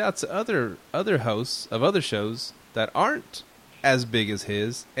we've reached out to other hosts of other shows that aren't as big as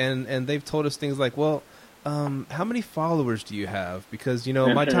his, and they've told us things like, well, how many followers do you have? Because,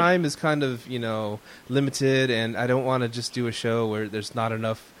 my time is kind of, limited, and I don't want to just do a show where there's not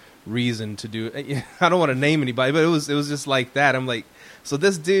enough reason to do it. I don't want to name anybody, but it was just like that. I'm like, so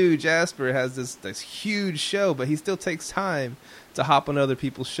this dude, Jasper, has this huge show, but he still takes time to hop on other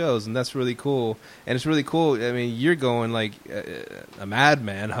people's shows, and that's really cool. And it's really cool. I mean, you're going like a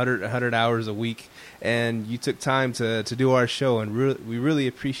madman, 100 hours a week, and you took time to do our show, and we really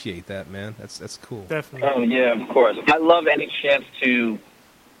appreciate that, man. That's cool. Definitely. Oh yeah, of course. I love any chance to.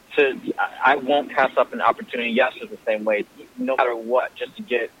 I won't pass up an opportunity. Yes, it's the same way. No matter what, just to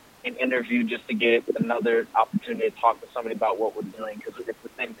get an interview, just to get another opportunity to talk to somebody about what we're doing, because it's the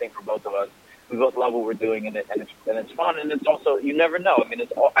same thing for both of us. We both love what we're doing, and it's fun, and it's also, you never know. I mean,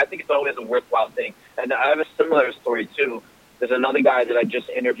 I think it's always a worthwhile thing. And I have a similar story too. There's another guy that I just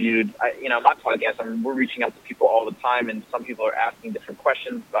interviewed. My podcast, we're reaching out to people all the time, and some people are asking different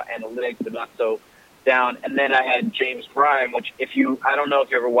questions about analytics, but not so down. And then I had James Grime, which I don't know if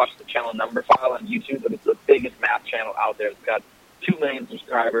you ever watched the channel Number File on YouTube, but it's the biggest math channel out there. It's got 2 million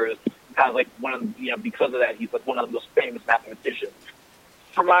subscribers. Has like one of because of that, he's like one of the most famous mathematicians.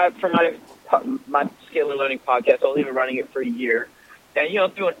 For my Scalar Learning podcast, I was even running it for a year, and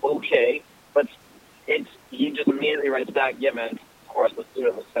doing okay, but he just immediately writes back, "Yeah, man, of course, let's do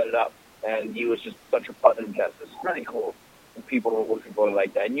it, let's set it up." And he was just such a button guest. It's really cool when people are looking for it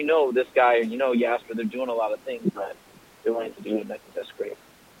like that. And this guy, Jasper, they're doing a lot of things, but they're willing to do it, and I think that's great.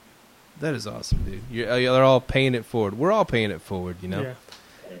 That is awesome, dude. They're all paying it forward. We're all paying it forward, Yeah.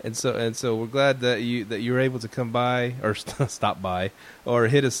 And so we're glad that you were able to come by or stop by or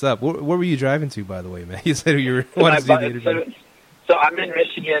hit us up. Where were you driving to, by the way, man? You said you were wanting to do the interview. So I'm in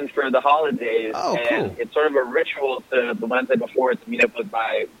Michigan for the holidays, and cool. It's sort of a ritual to the Wednesday before to meet up with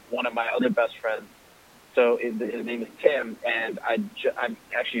one of my other best friends. So his name is Tim, and I'm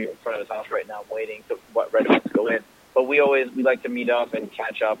actually in front of his house right now, waiting ready to go in. But we like to meet up and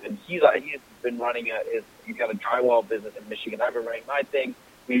catch up. And he's been running he's got a drywall business in Michigan. I've been running my thing.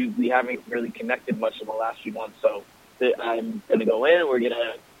 We haven't really connected much in the last few months, so I'm going to go in. We're going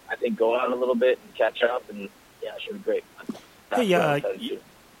to, I think, go out a little bit and catch up, and yeah, it should be great. Hey,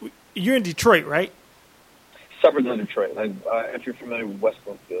 you're in Detroit, right? Suburbs of Detroit. If you're familiar with West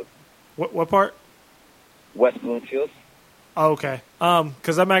Bloomfield. What part? West Bloomfield. Oh, okay.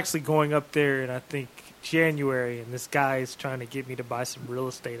 Because I'm actually going up there in, I think, January, and this guy is trying to get me to buy some real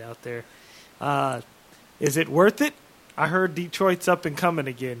estate out there. Is it worth it? I heard Detroit's up and coming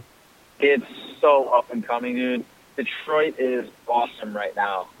again. It's so up and coming, dude. Detroit is awesome right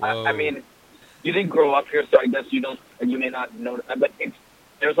now. I mean, you didn't grow up here, so I guess you may not know. But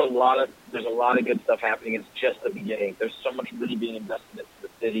there's a lot of good stuff happening. It's just the beginning. There's so much really being invested into the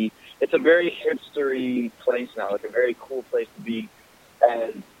city. It's a very hipstery place now. It's a very cool place to be,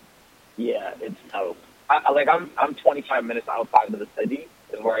 and yeah, it's dope. I'm 25 minutes outside of the city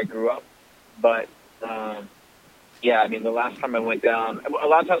is where I grew up, but. Yeah, I mean, the last time I went down, a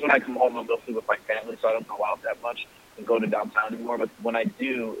lot of times when I come home, I'm mostly with my family, so I don't go out that much and go to downtown anymore. But when I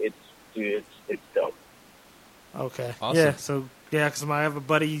do, it's dope. Okay. Awesome. Yeah. So because I have a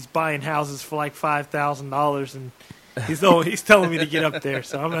buddy. He's buying houses for like $5,000, and he's telling me to get up there.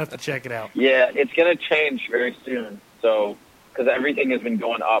 So I'm gonna have to check it out. Yeah, it's gonna change very soon. So because everything has been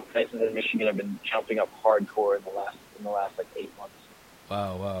going up, prices in Michigan have been jumping up hardcore in the last like 8 months.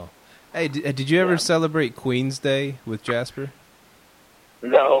 Wow. Hey, did you ever celebrate Queen's Day with Jasper?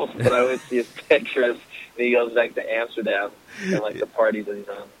 No, but I always see his pictures. And he goes back to Amsterdam and like the parties that he's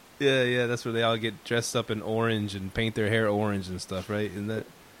on. Yeah, that's where they all get dressed up in orange and paint their hair orange and stuff, right? Isn't that?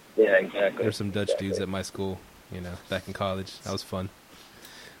 Yeah, exactly. There's some Dutch dudes at my school, back in college. That was fun.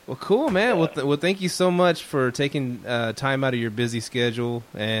 Well, cool, man. Yeah. Well, thank you so much for taking time out of your busy schedule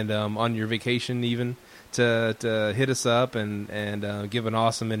and on your vacation even to hit us up and give an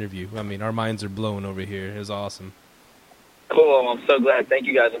awesome interview. I mean, our minds are blown over here. It was awesome. Cool. I'm so glad. Thank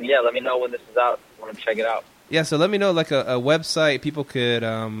you guys. And yeah, let me know when this is out. I want to check it out. Yeah, so let me know, like a website people could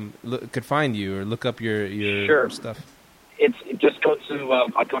find you or look up your Sure. stuff. It's just go to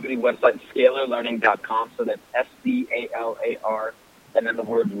our company website, scalarlearning.com. So that's SCALAR and then the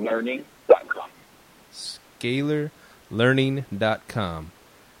word learning.com. Scalarlearning.com.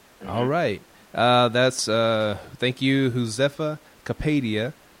 Mm-hmm. All right. That's thank you, Huzefa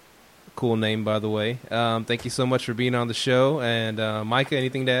Kapadia. Cool name, by the way. Thank you so much for being on the show. And Micah,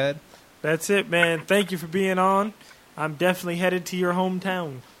 anything to add? That's it, man. Thank you for being on. I'm definitely headed to your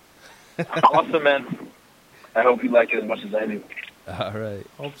hometown. Awesome, man. I hope you like it as much as I do. All right.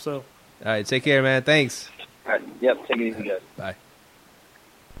 Hope so. All right. Take care, man. Thanks. All right. Yep. Take it easy, guys. Bye.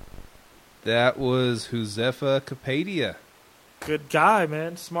 That was Huzefa Kapadia. Good guy,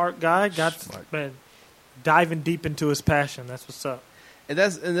 man. Smart guy. Man, diving deep into his passion. That's what's up. And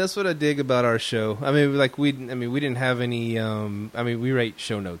that's what I dig about our show. I mean, like we didn't have any. We write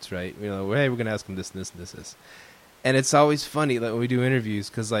show notes, right? Hey, we're gonna ask him this, and this. And it's always funny like when we do interviews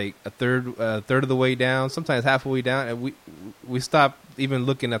because like a third of the way down, sometimes half the way down, and we stop even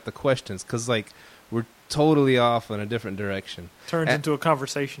looking at the questions because like we're totally off in a different direction. Turns into a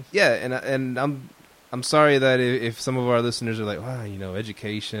conversation. Yeah, and I'm sorry that if some of our listeners are like, wow,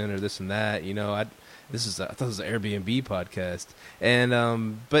 education or this and that, I thought this was an Airbnb podcast, and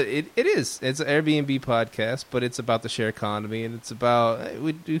but it's an Airbnb podcast, but it's about the share economy, and it's about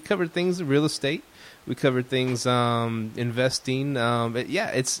we covered things in real estate, we covered things investing,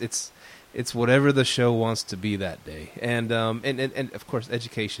 it's whatever the show wants to be that day, and of course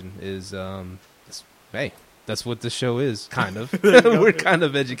education is hey. That's what the show is, kind of. We're kind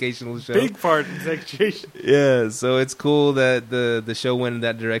of educational show. Big part is education. Yeah, so it's cool that the show went in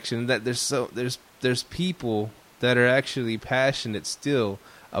that direction. That there's people that are actually passionate still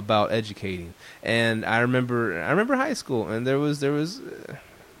about educating. And I remember high school, and there was it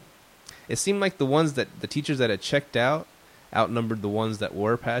seemed like the teachers that had checked out outnumbered the ones that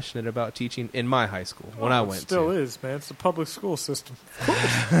were passionate about teaching in my high school when I went to. It still is, man. It's the public school system. Of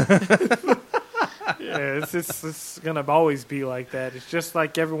course. Yeah, it's going to always be like that. It's just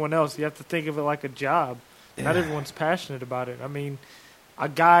like everyone else. You have to think of it like a job. Yeah. Not everyone's passionate about it. I mean, a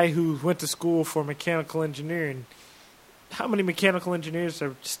guy who went to school for mechanical engineering, how many mechanical engineers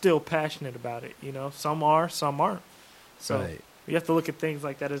are still passionate about it? Some are, some aren't. So right. You have to look at things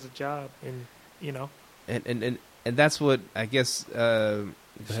like that as a job, and And that's what I guess. Go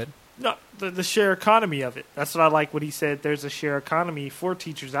ahead. No, the share economy of it. That's what I like. What he said. There's a share economy for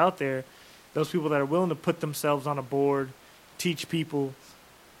teachers out there. Those people that are willing to put themselves on a board, teach people.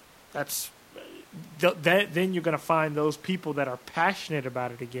 Then you're going to find those people that are passionate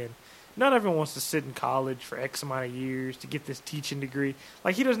about it again. Not everyone wants to sit in college for X amount of years to get this teaching degree.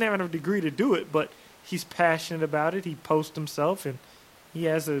 Like, he doesn't have a degree to do it, but he's passionate about it. He posts himself, and he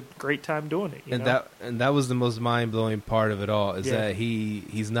has a great time doing it. And that was the most mind-blowing part of it all is that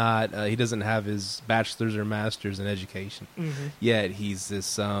he's not he doesn't have his bachelor's or master's in education. Mm-hmm. Yet he's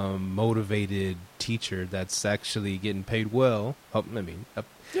this motivated teacher that's actually getting paid well.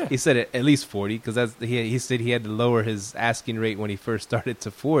 He said at least 40 because he said he had to lower his asking rate when he first started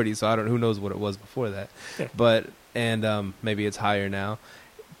to 40. So who knows what it was before that, but maybe it's higher now.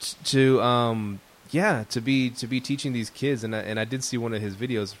 To be teaching these kids, and I did see one of his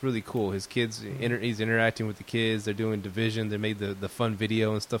videos. It's really cool. His kids, he's interacting with the kids. They're doing division. They made the fun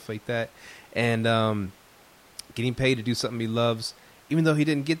video and stuff like that, and getting paid to do something he loves. Even though he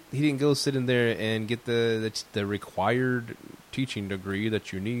didn't go sit in there and get the required teaching degree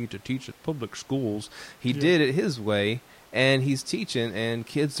that you need to teach at public schools. He did it his way, and he's teaching, and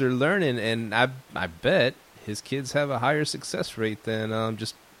kids are learning. And I bet his kids have a higher success rate than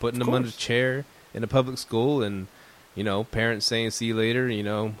just putting them on a chair in a public school and, parents saying, see you later,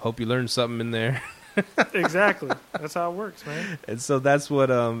 hope you learned something in there. Exactly. That's how it works, man. And so that's what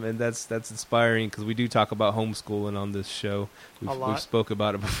and that's inspiring, because we do talk about homeschooling on this show. We've spoke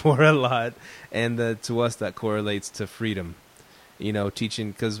about it before a lot, and to us that correlates to freedom. You know,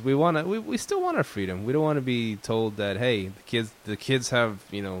 teaching, because we still want our freedom. We don't want to be told that, hey, the kids have,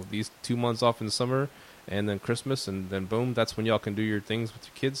 you know, these 2 months off in the summer, and then Christmas, and then boom, that's when y'all can do your things with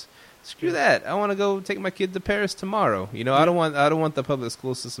your kids. Screw that. I want to go take my kid to Paris tomorrow. You know, I don't want the public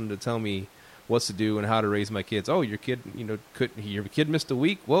school system to tell me what to do and how to raise my kids. Oh, your kid, you know, your kid missed a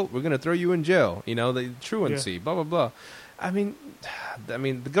week. Well, we're going to throw you in jail. You know, the truancy, blah, blah, blah. I mean,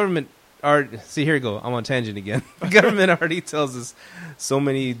 the government see, here you go. I'm on tangent again. The government already tells us so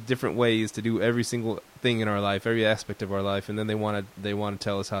many different ways to do every single thing in our life, every aspect of our life, and then they want to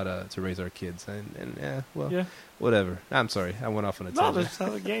tell us how to raise our kids. Whatever. I'm sorry, I went off on a tangent. No, that's how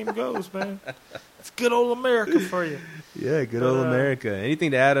the game goes, man. It's good old America for you. Yeah, good old America.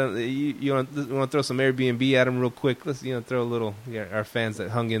 Anything to add on? You want to throw some Airbnb at them real quick? Let's throw a little. Our fans that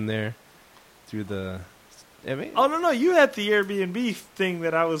hung in there through the. I mean, no, you had the Airbnb thing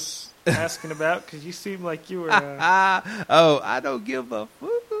that I was asking about, because you seemed like you were. Oh, I don't give a fuck.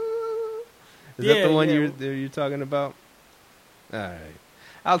 Is that the one you're talking about? All right,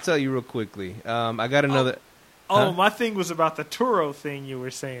 I'll tell you real quickly. I got another. My thing was about the Turo thing you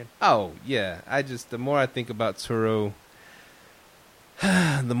were saying. Oh yeah, the more I think about Turo,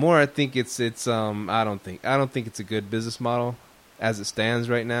 the more I think it's I don't think it's a good business model as it stands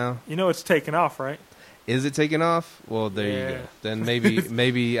right now. You know, it's taken off, right? Is it taking off? Well, there you go. Then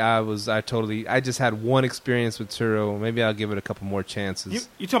maybe I just had one experience with Turo. Maybe I'll give it a couple more chances.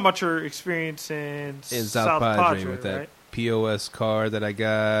 You talking about your experience in South Padre with that, right? POS car that I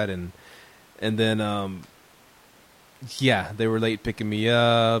got, and then they were late picking me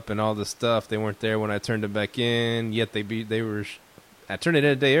up and all this stuff. They weren't there when I turned them back in. Yet they were. I turned it in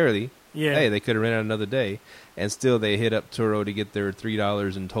a day early. Yeah. Hey, they could have rented another day, and still they hit up Turo to get their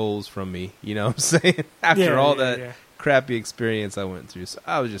 $3 in tolls from me. You know what I'm saying? After all that crappy experience I went through, so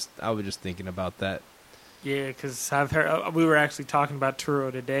I was just thinking about that. Yeah, because I've heard we were actually talking about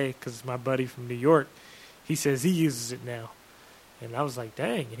Turo today, because my buddy from New York, he says he uses it now, and I was like,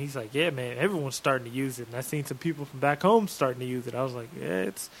 dang, and he's like, yeah, man, everyone's starting to use it, and I've seen some people from back home starting to use it. I was like, yeah,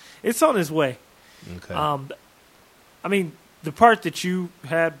 it's on its way. Okay. I mean, the part that you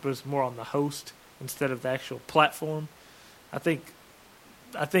had was more on the host instead of the actual platform. I think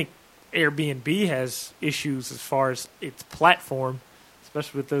Airbnb has issues as far as its platform,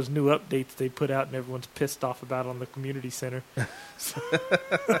 especially with those new updates they put out and everyone's pissed off about on the community center.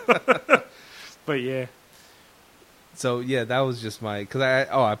 But yeah. So yeah, that was just because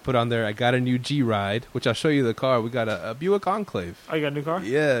I put on there, I got a new G-Ride, which I'll show you the car. We got a Buick Enclave. Oh, you got a new car?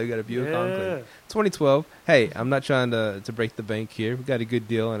 Yeah, we got a Buick Enclave. 2012. Hey, I'm not trying to break the bank here. We got a good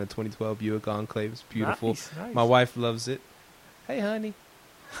deal on a 2012 Buick Enclave. It's beautiful. Nice. My wife loves it. Hey, honey.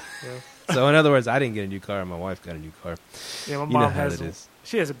 Yeah. So in other words, I didn't get a new car. My wife got a new car. Yeah, my mom has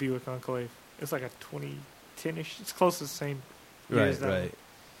she has a Buick Enclave. It's like a 2010-ish. It's close to the same year as that one.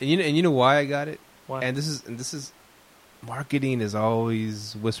 And you know why I got it? Why? And this is marketing is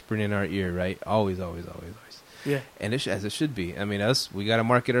always whispering in our ear, right? Always. Yeah. And as it should be. I mean, we got to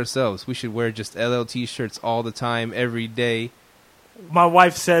market ourselves. We should wear just LLT shirts all the time, every day. My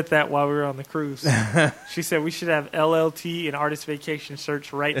wife said that while we were on the cruise. She said we should have LLT and Artist Vacation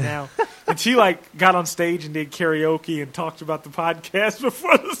shirts right now. And she got on stage and did karaoke and talked about the podcast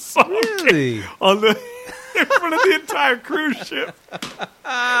before the song. Really? In front of the entire cruise ship.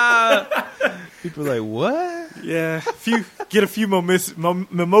 People are like, what? Yeah. Get a few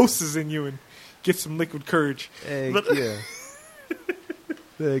mimosas in you and get some liquid courage. Heck yeah.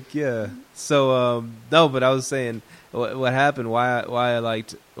 Heck yeah. So, no, but I was saying what happened, why I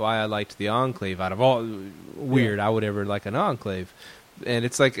liked the Enclave out of all weird. I would ever like an Enclave. And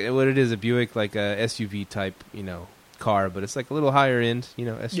it's like what it is, a Buick, like a SUV type, car, but it's like a little higher end,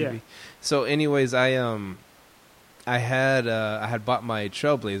 SUV. Yeah. So anyways, I had bought my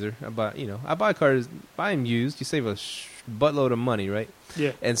Trailblazer. I buy cars, buy them used. You save a buttload of money, right?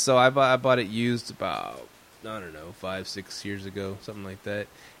 Yeah. And so I bought it used about, I don't know, 5-6 years ago, something like that.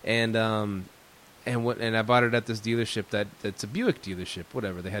 And I bought it at this dealership that's a Buick dealership,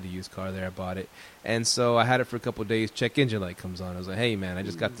 whatever. They had a used car there. I bought it, and so I had it for a couple of days. Check engine light comes on. I was like, "Hey man, I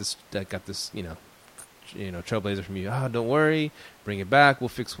just got this, Trailblazer from you. Oh, don't worry, bring it back. We'll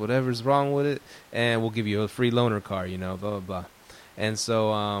fix whatever's wrong with it, and we'll give you a free loaner car. Blah blah blah." And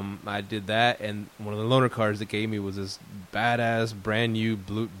so I did that, and one of the loaner cars they gave me was this badass brand new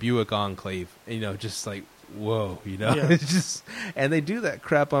Buick Enclave. Just like whoa, you know, Yeah. it's just, and they do that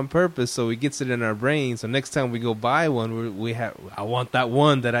crap on purpose, so it gets it in our brain. So next time we go buy one, I want that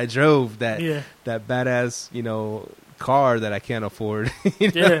one that I drove, that badass, you know, car that I can't afford.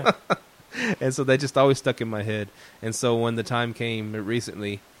 You know? Yeah. And so that just always stuck in my head. And so when the time came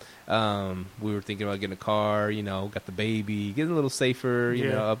recently, we were thinking about getting a car, you know, got the baby, getting a little safer, you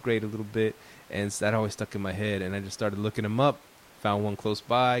know, upgrade a little bit. And so that always stuck in my head. And I just started looking them up, found one close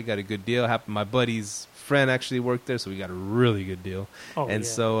by, got a good deal. My buddy's friend actually worked there, so we got a really good deal.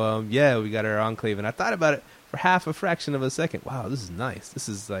 So, we got our Enclave. And I thought about it for half a fraction of a second. Wow, this is nice. This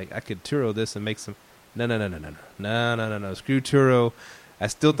is like, I could Turo this and make some. No. Screw Turo. I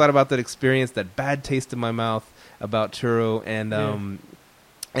still thought about that experience, that bad taste in my mouth about Turo, and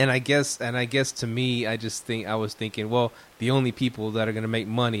I guess to me, I was thinking, well, the only people that are going to make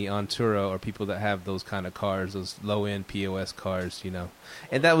money on Turo are people that have those kind of cars, those low end POS cars, you know.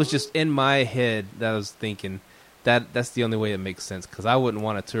 And that was just in my head that I was thinking that's the only way it makes sense, because I wouldn't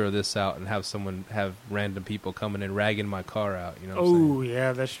want to Turo this out and have random people coming and ragging my car out, you know. Oh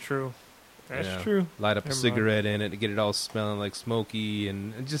yeah, that's true. That's true. Light up a cigarette in it to get it all smelling like smoky,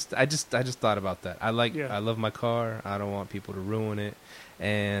 and I just thought about that. I love my car. I don't want people to ruin it,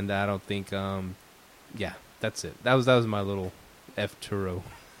 and I don't think that's it. That was my little F Turo.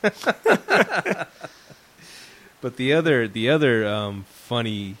 But the other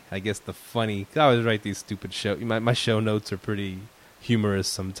funny, I guess I always write these stupid my show notes are pretty humorous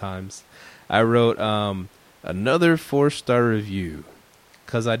sometimes. I wrote another 4-star review.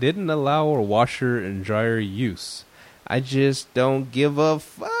 Because I didn't allow a washer and dryer use. I just don't give a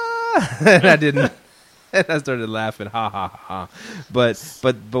fuck. And I didn't. And I started laughing, ha ha ha. But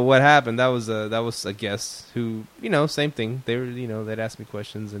what happened? That was a guest who, you know, same thing. They were, you know, they'd ask me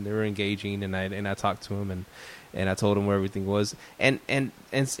questions and they were engaging, and I talked to him and I told him where everything was. And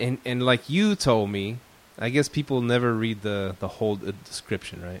like you told me, I guess people never read the whole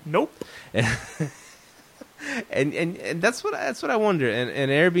description, right? Nope. And that's what I wonder.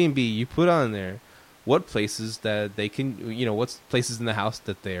 And Airbnb, you put on there what places that they can, you know, what's places in the house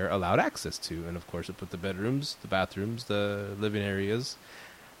that they're allowed access to, and of course it put the bedrooms, the bathrooms, the living areas.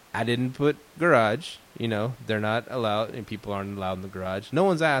 I didn't put garage. You know, they're not allowed, and people aren't allowed in the garage. No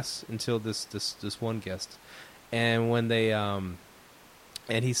one's asked until this one guest, and when they and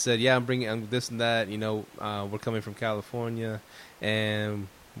he said, yeah, I'm bringing this and that. You know, we're coming from California, and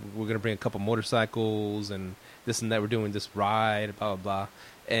we're going to bring a couple motorcycles and this and that. We're doing this ride, blah, blah, blah.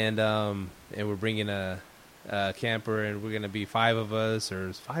 And we're bringing a camper, and we're going to be 5 of us,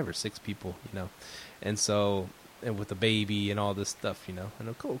 or 5 or 6 people, you know. And so, and with the baby and all this stuff, you know. And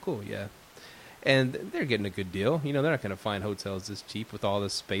I'm cool, yeah. And they're getting a good deal. You know, they're not going to find hotels this cheap with all the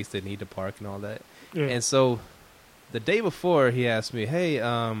space they need to park and all that. Yeah. And so the day before, he asked me, hey,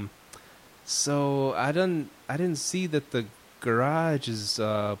 so I didn't see that the garage is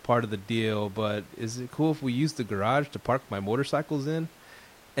part of the deal, but is it cool if we use the garage to park my motorcycles in?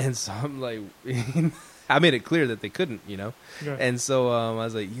 And so I'm like, I made it clear that they couldn't, you know. Yeah. And so I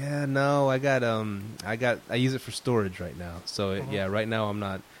was like, yeah, no, I use it for storage right now. So yeah, right now I'm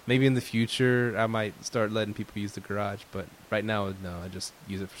not. Maybe in the future I might start letting people use the garage, but right now, no, I just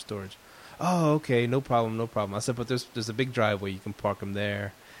use it for storage. Oh, okay, no problem. I said, but there's a big driveway, you can park them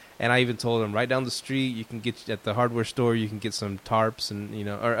there. And I even told him right down the street, you can get at the hardware store, you can get some tarps and, you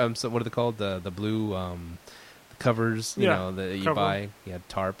know, or so what are they called? The blue covers, you know, that you buy,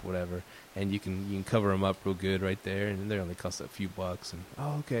 tarp, whatever, and you can cover them up real good right there, and they only cost a few bucks. And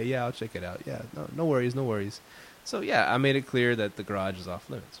okay, yeah, I'll check it out. Yeah, no worries. So yeah, I made it clear that the garage is off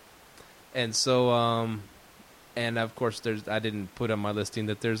limits, and so and of course I didn't put on my listing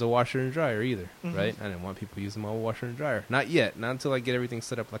that there's a washer and dryer either, right? I didn't want people using my washer and dryer, not yet, not until I get everything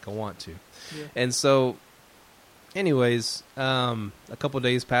set up like I want to. Yeah. And so anyways, a couple of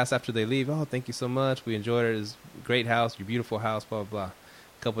days pass after they leave. Oh, thank you so much. We enjoyed it. It's a great house, your beautiful house, blah, blah, blah.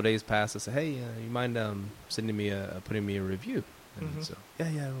 A couple of days pass. I said, hey, you mind putting me a review? And so, yeah,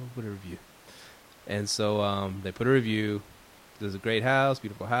 we'll put a review. And so they put a review. There's a great house,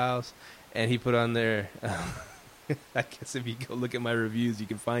 beautiful house. And he put on there, I guess if you go look at my reviews, you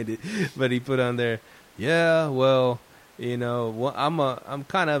can find it. But he put on there, yeah, well, you know, I'm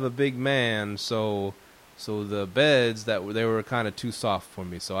kind of a big man, so the beds they were kind of too soft for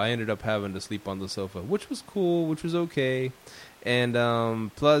me, so I ended up having to sleep on the sofa, which was cool, which was okay. And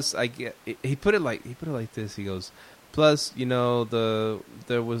plus he put it like this. He goes, plus, you know,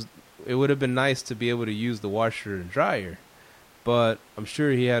 it would have been nice to be able to use the washer and dryer, but I'm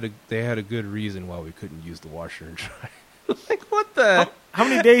sure they had a good reason why we couldn't use the washer and dryer. Like, what the? How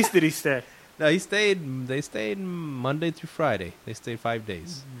many days did he stay? No, they stayed Monday through Friday. They stayed 5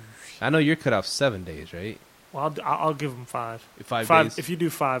 days. I know you're cut off 7 days, right? Well, I'll give them 5. 5 days? If you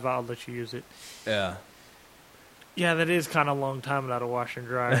do 5, I'll let you use it. Yeah. Yeah, that is kind of a long time without a washer and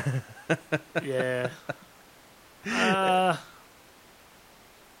dryer. Yeah. Yeah,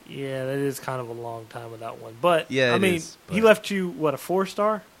 that is kind of a long time without one. But, yeah, I mean, is, he left you, what, a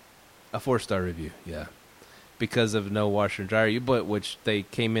 4-star? A 4-star review, yeah. Because of no washer and dryer, but which they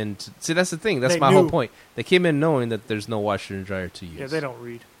came in to... See, that's the thing. That's my whole point. They came in knowing that there's no washer and dryer to use. Yeah, they don't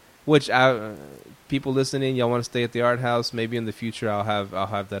read. Which, people listening, y'all want to stay at the Art House, maybe in the future I'll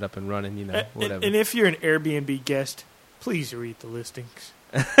have that up and running, you know, whatever. And if you're an Airbnb guest, please read the listings.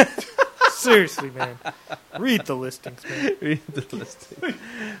 Seriously, man. Read the listings, man. Read the listings.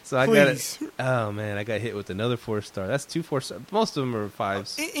 So I got hit with another 4-star. That's 2 4-star. Most of them are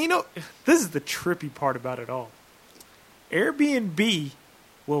 5s. You know, this is the trippy part about it all. Airbnb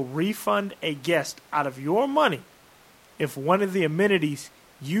will refund a guest out of your money if one of the amenities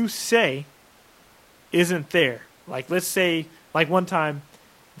you say isn't there. Like, let's say, like one time,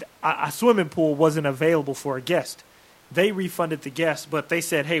 a swimming pool wasn't available for a guest. They refunded the guest, but they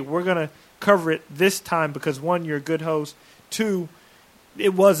said, hey, we're going to cover it this time because, 1, you're a good host. 2,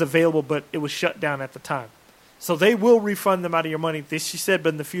 it was available, but it was shut down at the time. So they will refund them out of your money. She said, but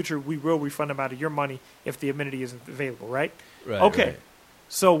in the future, we will refund them out of your money if the amenity isn't available, right? Right. Okay. Right.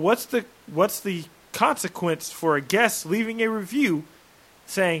 So what's the consequence for a guest leaving a review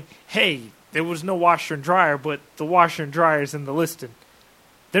saying, hey, there was no washer and dryer, but the washer and dryer is in the listing?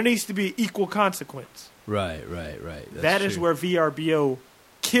 There needs to be equal consequence. Right. That is where VRBO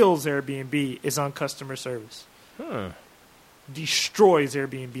kills Airbnb, is on customer service. Destroys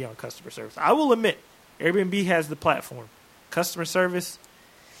Airbnb on customer service. I will admit, Airbnb has the platform. Customer service,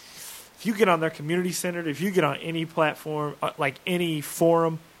 if you get on their community center, if you get on any platform, like any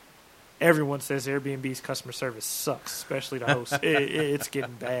forum, everyone says Airbnb's customer service sucks, especially the host. It's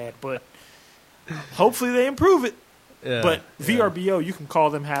getting bad, but hopefully they improve it. Yeah, but VRBO, you can call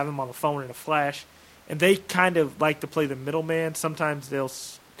them, have them on the phone in a flash, and they kind of like to play the middleman. Sometimes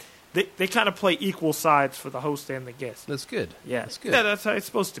they kind of play equal sides for the host and the guest. That's good. Yeah, that's good. Yeah, that's how it's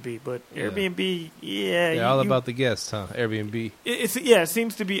supposed to be. But Airbnb, they're all about the guests, huh? Airbnb. It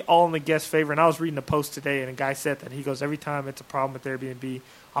seems to be all in the guest favor. And I was reading a post today, and a guy said that he goes, every time it's a problem with Airbnb,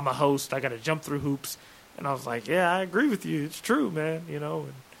 I'm a host, I got to jump through hoops. And I was like, yeah, I agree with you. It's true, man. You know.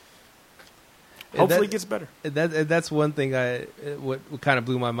 And hopefully it gets better. That's one thing. What kind of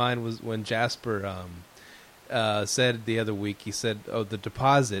blew my mind was when Jasper said the other week. He said, "Oh, the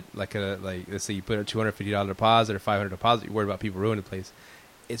deposit, like let's say you put a $250 deposit or $500 deposit, you're worried about people ruining the place.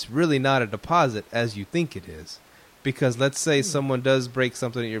 It's really not a deposit as you think it is, because let's say someone does break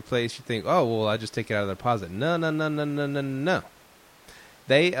something at your place, you think, oh well, I just take it out of the deposit. No.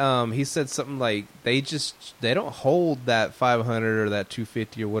 He said something like they don't hold that $500 or that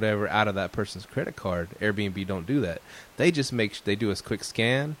 $250 or whatever out of that person's credit card. Airbnb don't do that. They just they do a quick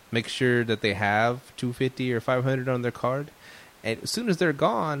scan, make sure that they have $250 or $500 on their card, and as soon as they're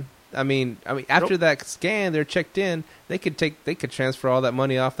gone, I mean, after that scan, they're checked in. They could transfer all that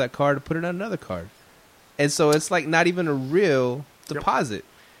money off that card and put it on another card, and so it's like not even a real deposit.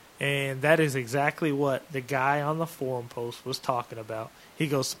 And that is exactly what the guy on the forum post was talking about. He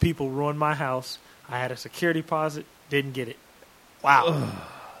goes, people ruined my house. I had a security deposit, didn't get it. Wow.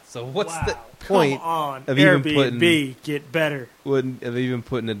 So what's the point of Airbnb get better? Of even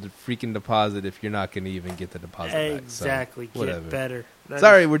putting a freaking deposit if you're not going to even get the deposit back? Exactly. So, get better.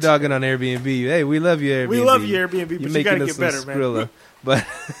 Sorry, we're dogging on Airbnb. Hey, we love you, Airbnb. We love you, Airbnb, but you got to get better, man. But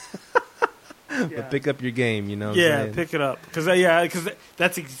pick up your game, you know. Yeah, pick it up. Because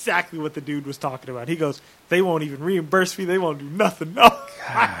that's exactly what the dude was talking about. He goes, they won't even reimburse me. They won't do nothing. No.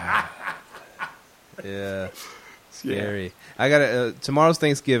 Yeah. Scary. Yeah. I got tomorrow's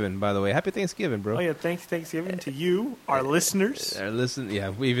Thanksgiving, by the way. Happy Thanksgiving, bro. Oh, yeah. Thanksgiving to you, our listeners.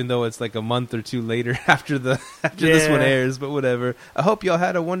 Even though it's like a month or two later after this one airs, but whatever. I hope y'all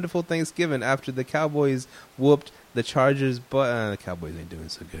had a wonderful Thanksgiving after the Cowboys whooped the Chargers, but the Cowboys ain't doing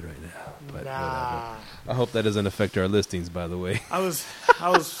so good right now. But whatever. I hope that doesn't affect our listings, by the way. I was,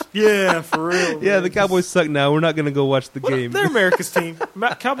 yeah, for real. Yeah, the Cowboys suck now. We're not going to go watch the game. They're America's team.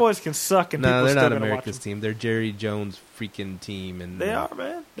 Cowboys can suck, and people they're still not America's watch them. They're Jerry Jones' freaking team, and they are,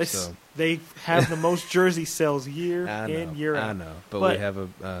 man. They have the most jersey sales year in, year out. I know, but we have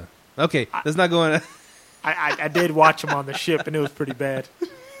a. Okay, let's not go on. I did watch them on the ship, and it was pretty bad.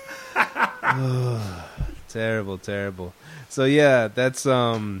 Terrible. So yeah, that's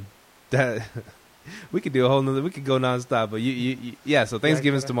that. We could do a whole nother. We could go nonstop, but yeah. So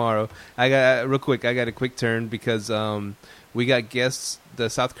Thanksgiving's tomorrow. I got a quick turn because we got guests, the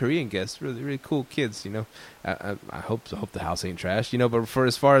South Korean guests, really, really cool kids, you know. I hope the house ain't trash, you know, but for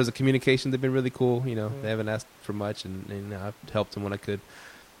as far as the communication, they've been really cool, you know. They haven't asked for much, and you know, I've helped them when I could.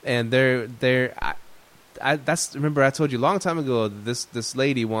 And remember I told you a long time ago, this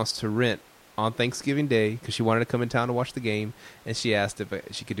lady wants to rent on Thanksgiving Day because she wanted to come in town to watch the game, and she asked if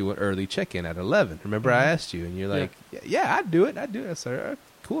she could do an early check-in at 11. Remember I asked you, and you're like, yeah, I'd do it. I said,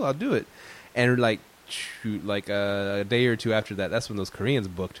 cool, I'll do it. And like, shoot, like a day or two after that, that's when those Koreans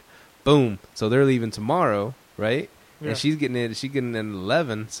booked. Boom. So they're leaving tomorrow, right? Yeah. And she's getting in at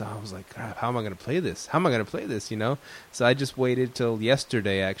 11. So I was like, crap, how am I going to play this? You know? So I just waited till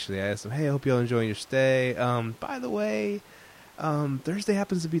yesterday, actually. I asked them, hey, I hope y'all enjoying your stay. By the way, Thursday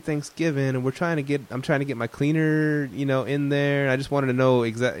happens to be Thanksgiving, and I'm trying to get my cleaner, you know, in there. I just wanted to know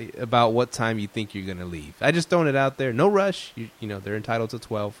exactly about what time you think you're going to leave. I just throwing it out there. No rush. You know, they're entitled to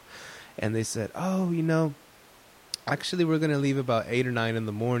 12. And they said, oh, you know, actually we're going to leave about 8 or 9 in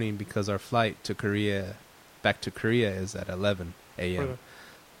the morning because our flight back to Korea is at 11 a.m.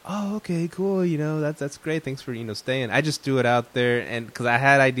 Oh, okay, cool. You know, that's great. Thanks for, you know, staying. I just threw it out there, and because I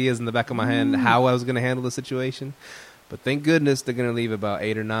had ideas in the back of my head how I was going to handle the situation. But thank goodness they're going to leave about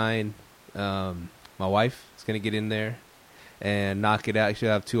 8 or 9. My wife is going to get in there and knock it out.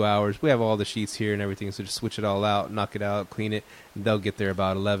 She'll have 2 hours. We have all the sheets here and everything, so just switch it all out, knock it out, clean it, and they'll get there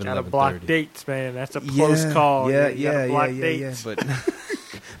about 11, 11:30. Gotta block dates, man. That's a close call. Yeah.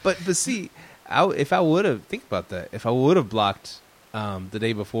 But see, if I would have blocked the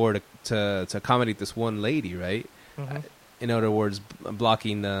day before to accommodate this one lady, right? Mm-hmm. In other words,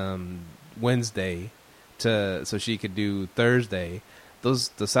 blocking Wednesday so she could do Thursday.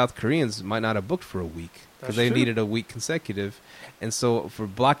 The South Koreans might not have booked for a week because they needed a week consecutive, and so for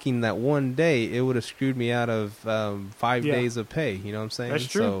blocking that one day, it would have screwed me out of 5 days of pay. You know what I'm saying? That's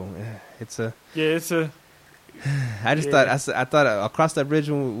true. So I just thought I thought I'll cross that bridge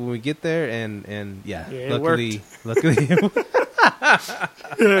when we get there, and luckily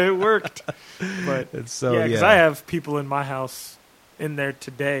it worked. But because I have people in my house in there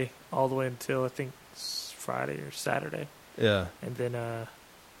today all the way until I think Friday or Saturday. Yeah, and then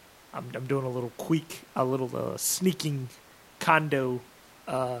I'm doing a little sneaking condo.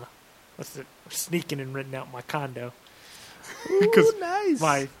 Sneaking and renting out my condo because nice.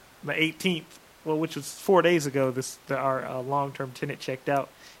 my 18th, which was 4 days ago. Our long-term tenant checked out.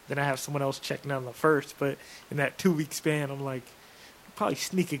 Then I have someone else checking on the 1st. But in that 2-week span, I'm like, probably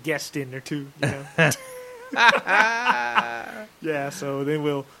sneak a guest in there too. You know? Yeah. So then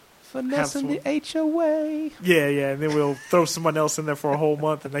we'll. Finessing the HOA. Yeah, and then we'll throw someone else in there for a whole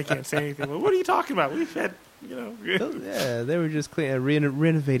month, and they can't say anything. Well, what are you talking about? We've had, you know. Yeah, they were just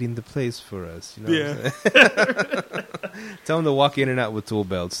renovating the place for us. You know. Yeah. Tell them to walk in and out with tool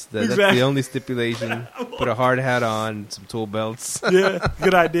belts. That's the only stipulation. Put a hard hat on, some tool belts. Yeah,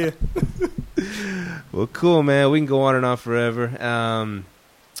 good idea. Well, cool, man. We can go on and on forever.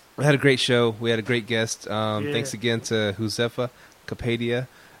 We had a great show. We had a great guest. Thanks again to Josefa Kapadia.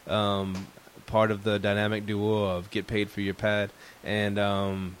 Part of the dynamic duo of Get Paid for Your Pad. And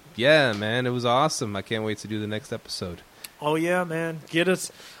yeah, man, it was awesome. I can't wait to do the next episode. Oh yeah, man. Get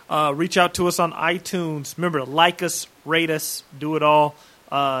us reach out to us on iTunes. Remember, like us, rate us, do it all.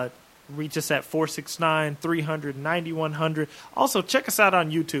 Reach us at 469-300-9100. Also, check us out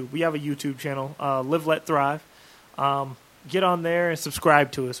on YouTube. We have a YouTube channel, Live Let Thrive. Get on there and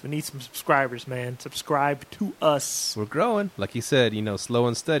subscribe to us. We need some subscribers, man. Subscribe to us. We're growing. Like you said, you know, slow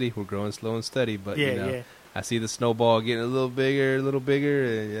and steady. We're growing slow and steady. But, you know, I see the snowball getting a little bigger.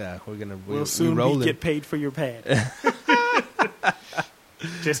 And, yeah, we'll soon get paid for your pad.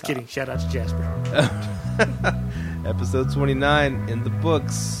 Just kidding. Shout out to Jasper. Episode 29 in the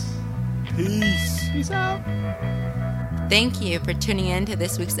books. Peace out. Thank you for tuning in to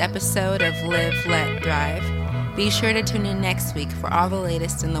this week's episode of Live, Let, Thrive. Be sure to tune in next week for all the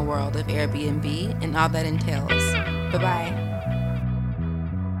latest in the world of Airbnb and all that entails. Bye-bye.